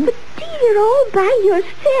coming. But, dear, all by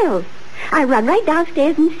yourself. I run right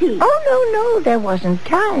downstairs and see. Oh, no, there wasn't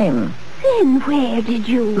time. Then where did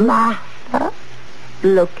you... Martha,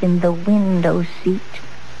 look in the window seat.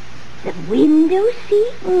 The window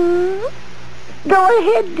seat? Go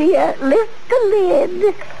ahead, dear. Lift the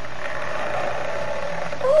lid.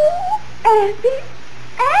 Oh,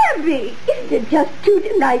 Abby, isn't it just too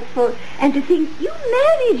delightful? And to think you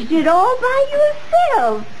managed it all by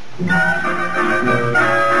yourself.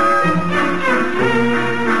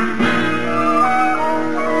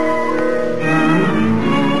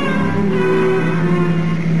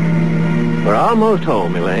 We're almost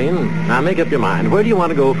home, Elaine. Now make up your mind. Where do you want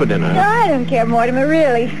to go for dinner? No, I don't care, Mortimer,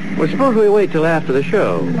 really. Well, suppose we wait till after the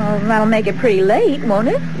show. Well, that'll make it pretty late, won't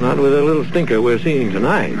it? Not with a little stinker we're seeing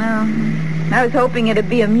tonight. Well, I was hoping it'd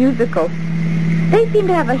be a musical. They seem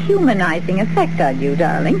to have a humanizing effect on you,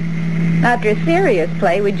 darling. After a serious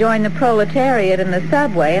play, we joined the proletariat in the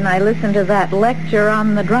subway, and I listened to that lecture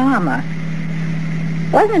on the drama.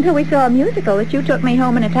 It wasn't until we saw a musical that you took me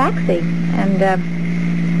home in a taxi and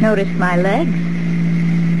noticed my legs.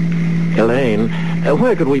 Elaine,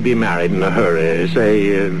 where could we be married in a hurry? Say,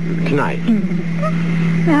 tonight?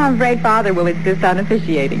 Now, I'm afraid Father will insist on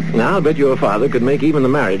officiating. Now, I bet your father could make even the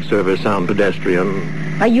marriage service sound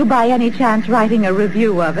pedestrian. Are you by any chance writing a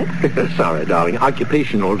review of it? Sorry, darling.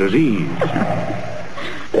 Occupational disease.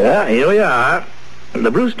 Yeah, here we are.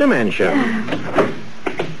 The Brewster Mansion.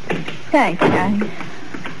 Thanks, darling.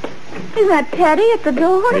 Is that Teddy at the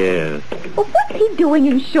door? Yes. Well, what's he doing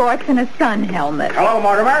in shorts and a sun helmet? Hello,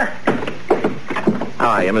 Mortimer. How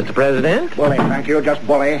are you, Mr. President? Bully, thank you. Just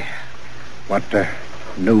bully. What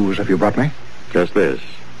news have you brought me? Just this.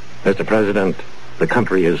 Mr. President, the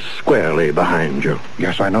country is squarely behind you.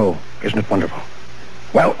 Yes, I know. Isn't it wonderful?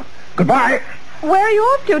 Well, goodbye. Where are you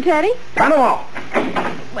off to, Teddy? Panama.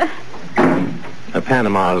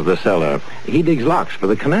 Panama's the cellar. He digs locks for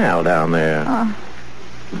the canal down there. Oh,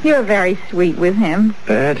 you're very sweet with him.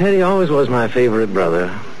 Teddy always was my favorite brother.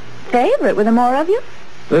 Favorite? Were there more of you?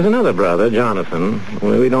 There's another brother, Jonathan.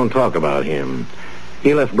 We don't talk about him.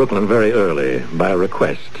 He left Brooklyn very early, by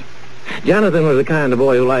request. Jonathan was the kind of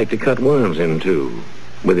boy who liked to cut worms in two,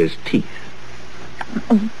 with his teeth.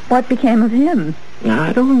 What became of him?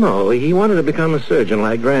 I don't know. He wanted to become a surgeon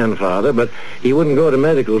like Grandfather, but he wouldn't go to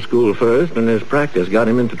medical school first, and his practice got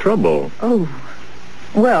him into trouble. Oh.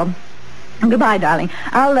 Well, goodbye, darling.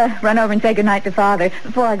 I'll run over and say goodnight to Father.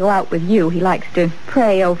 Before I go out with you, he likes to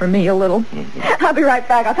pray over me a little. I'll be right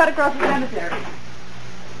back. I'll cut across the cemetery.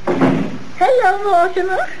 Hello,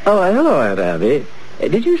 Mortimer. Oh, hello, Aunt Abby.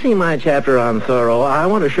 Did you see my chapter on Thoreau? I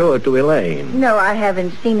want to show it to Elaine. No, I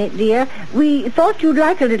haven't seen it, dear. We thought you'd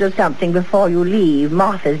like a little something before you leave.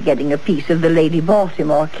 Martha's getting a piece of the Lady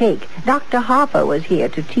Baltimore cake. Dr. Harper was here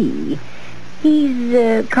to tea.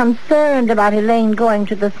 He's concerned about Elaine going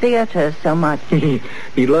to the theater so much.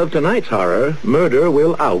 He loved tonight's horror. Murder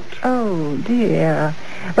will out. Oh, dear.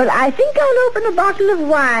 Well, I think I'll open a bottle of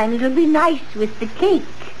wine. It'll be nice with the cake.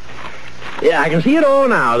 Yeah, I can see it all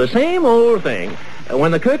now. The same old thing.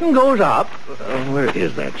 When the curtain goes up... where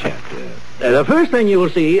is that chapter? The first thing you'll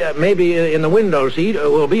see, maybe in the window seat,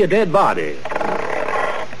 will be a dead body.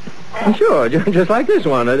 Sure, just like this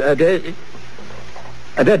one. A dead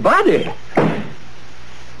body.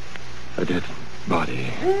 A dead body.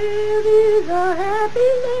 There is a happy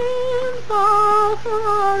land far,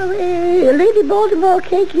 far away. Lady Baltimore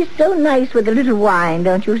cake is so nice with a little wine,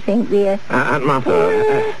 don't you think, dear? Aunt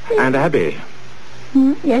Martha, and Abby.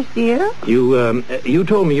 Yes, dear? You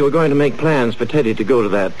told me you were going to make plans for Teddy to go to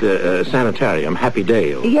that sanitarium, Happy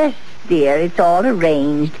Dale. Yes, dear. It's all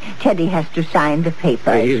arranged. Teddy has to sign the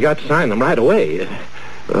papers. He's got to sign them right away.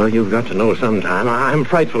 Well, you've got to know sometime. I'm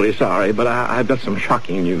frightfully sorry, but I've got some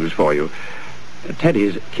shocking news for you.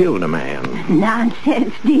 Teddy's killed a man.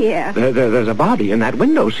 Nonsense, dear. There's a body in that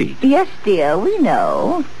window seat. Yes, dear, we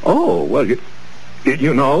know. Oh, well,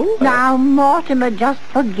 you know? Now, Mortimer, just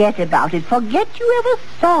forget about it. Forget you ever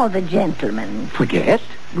saw the gentleman. Forget?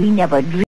 We never dreamed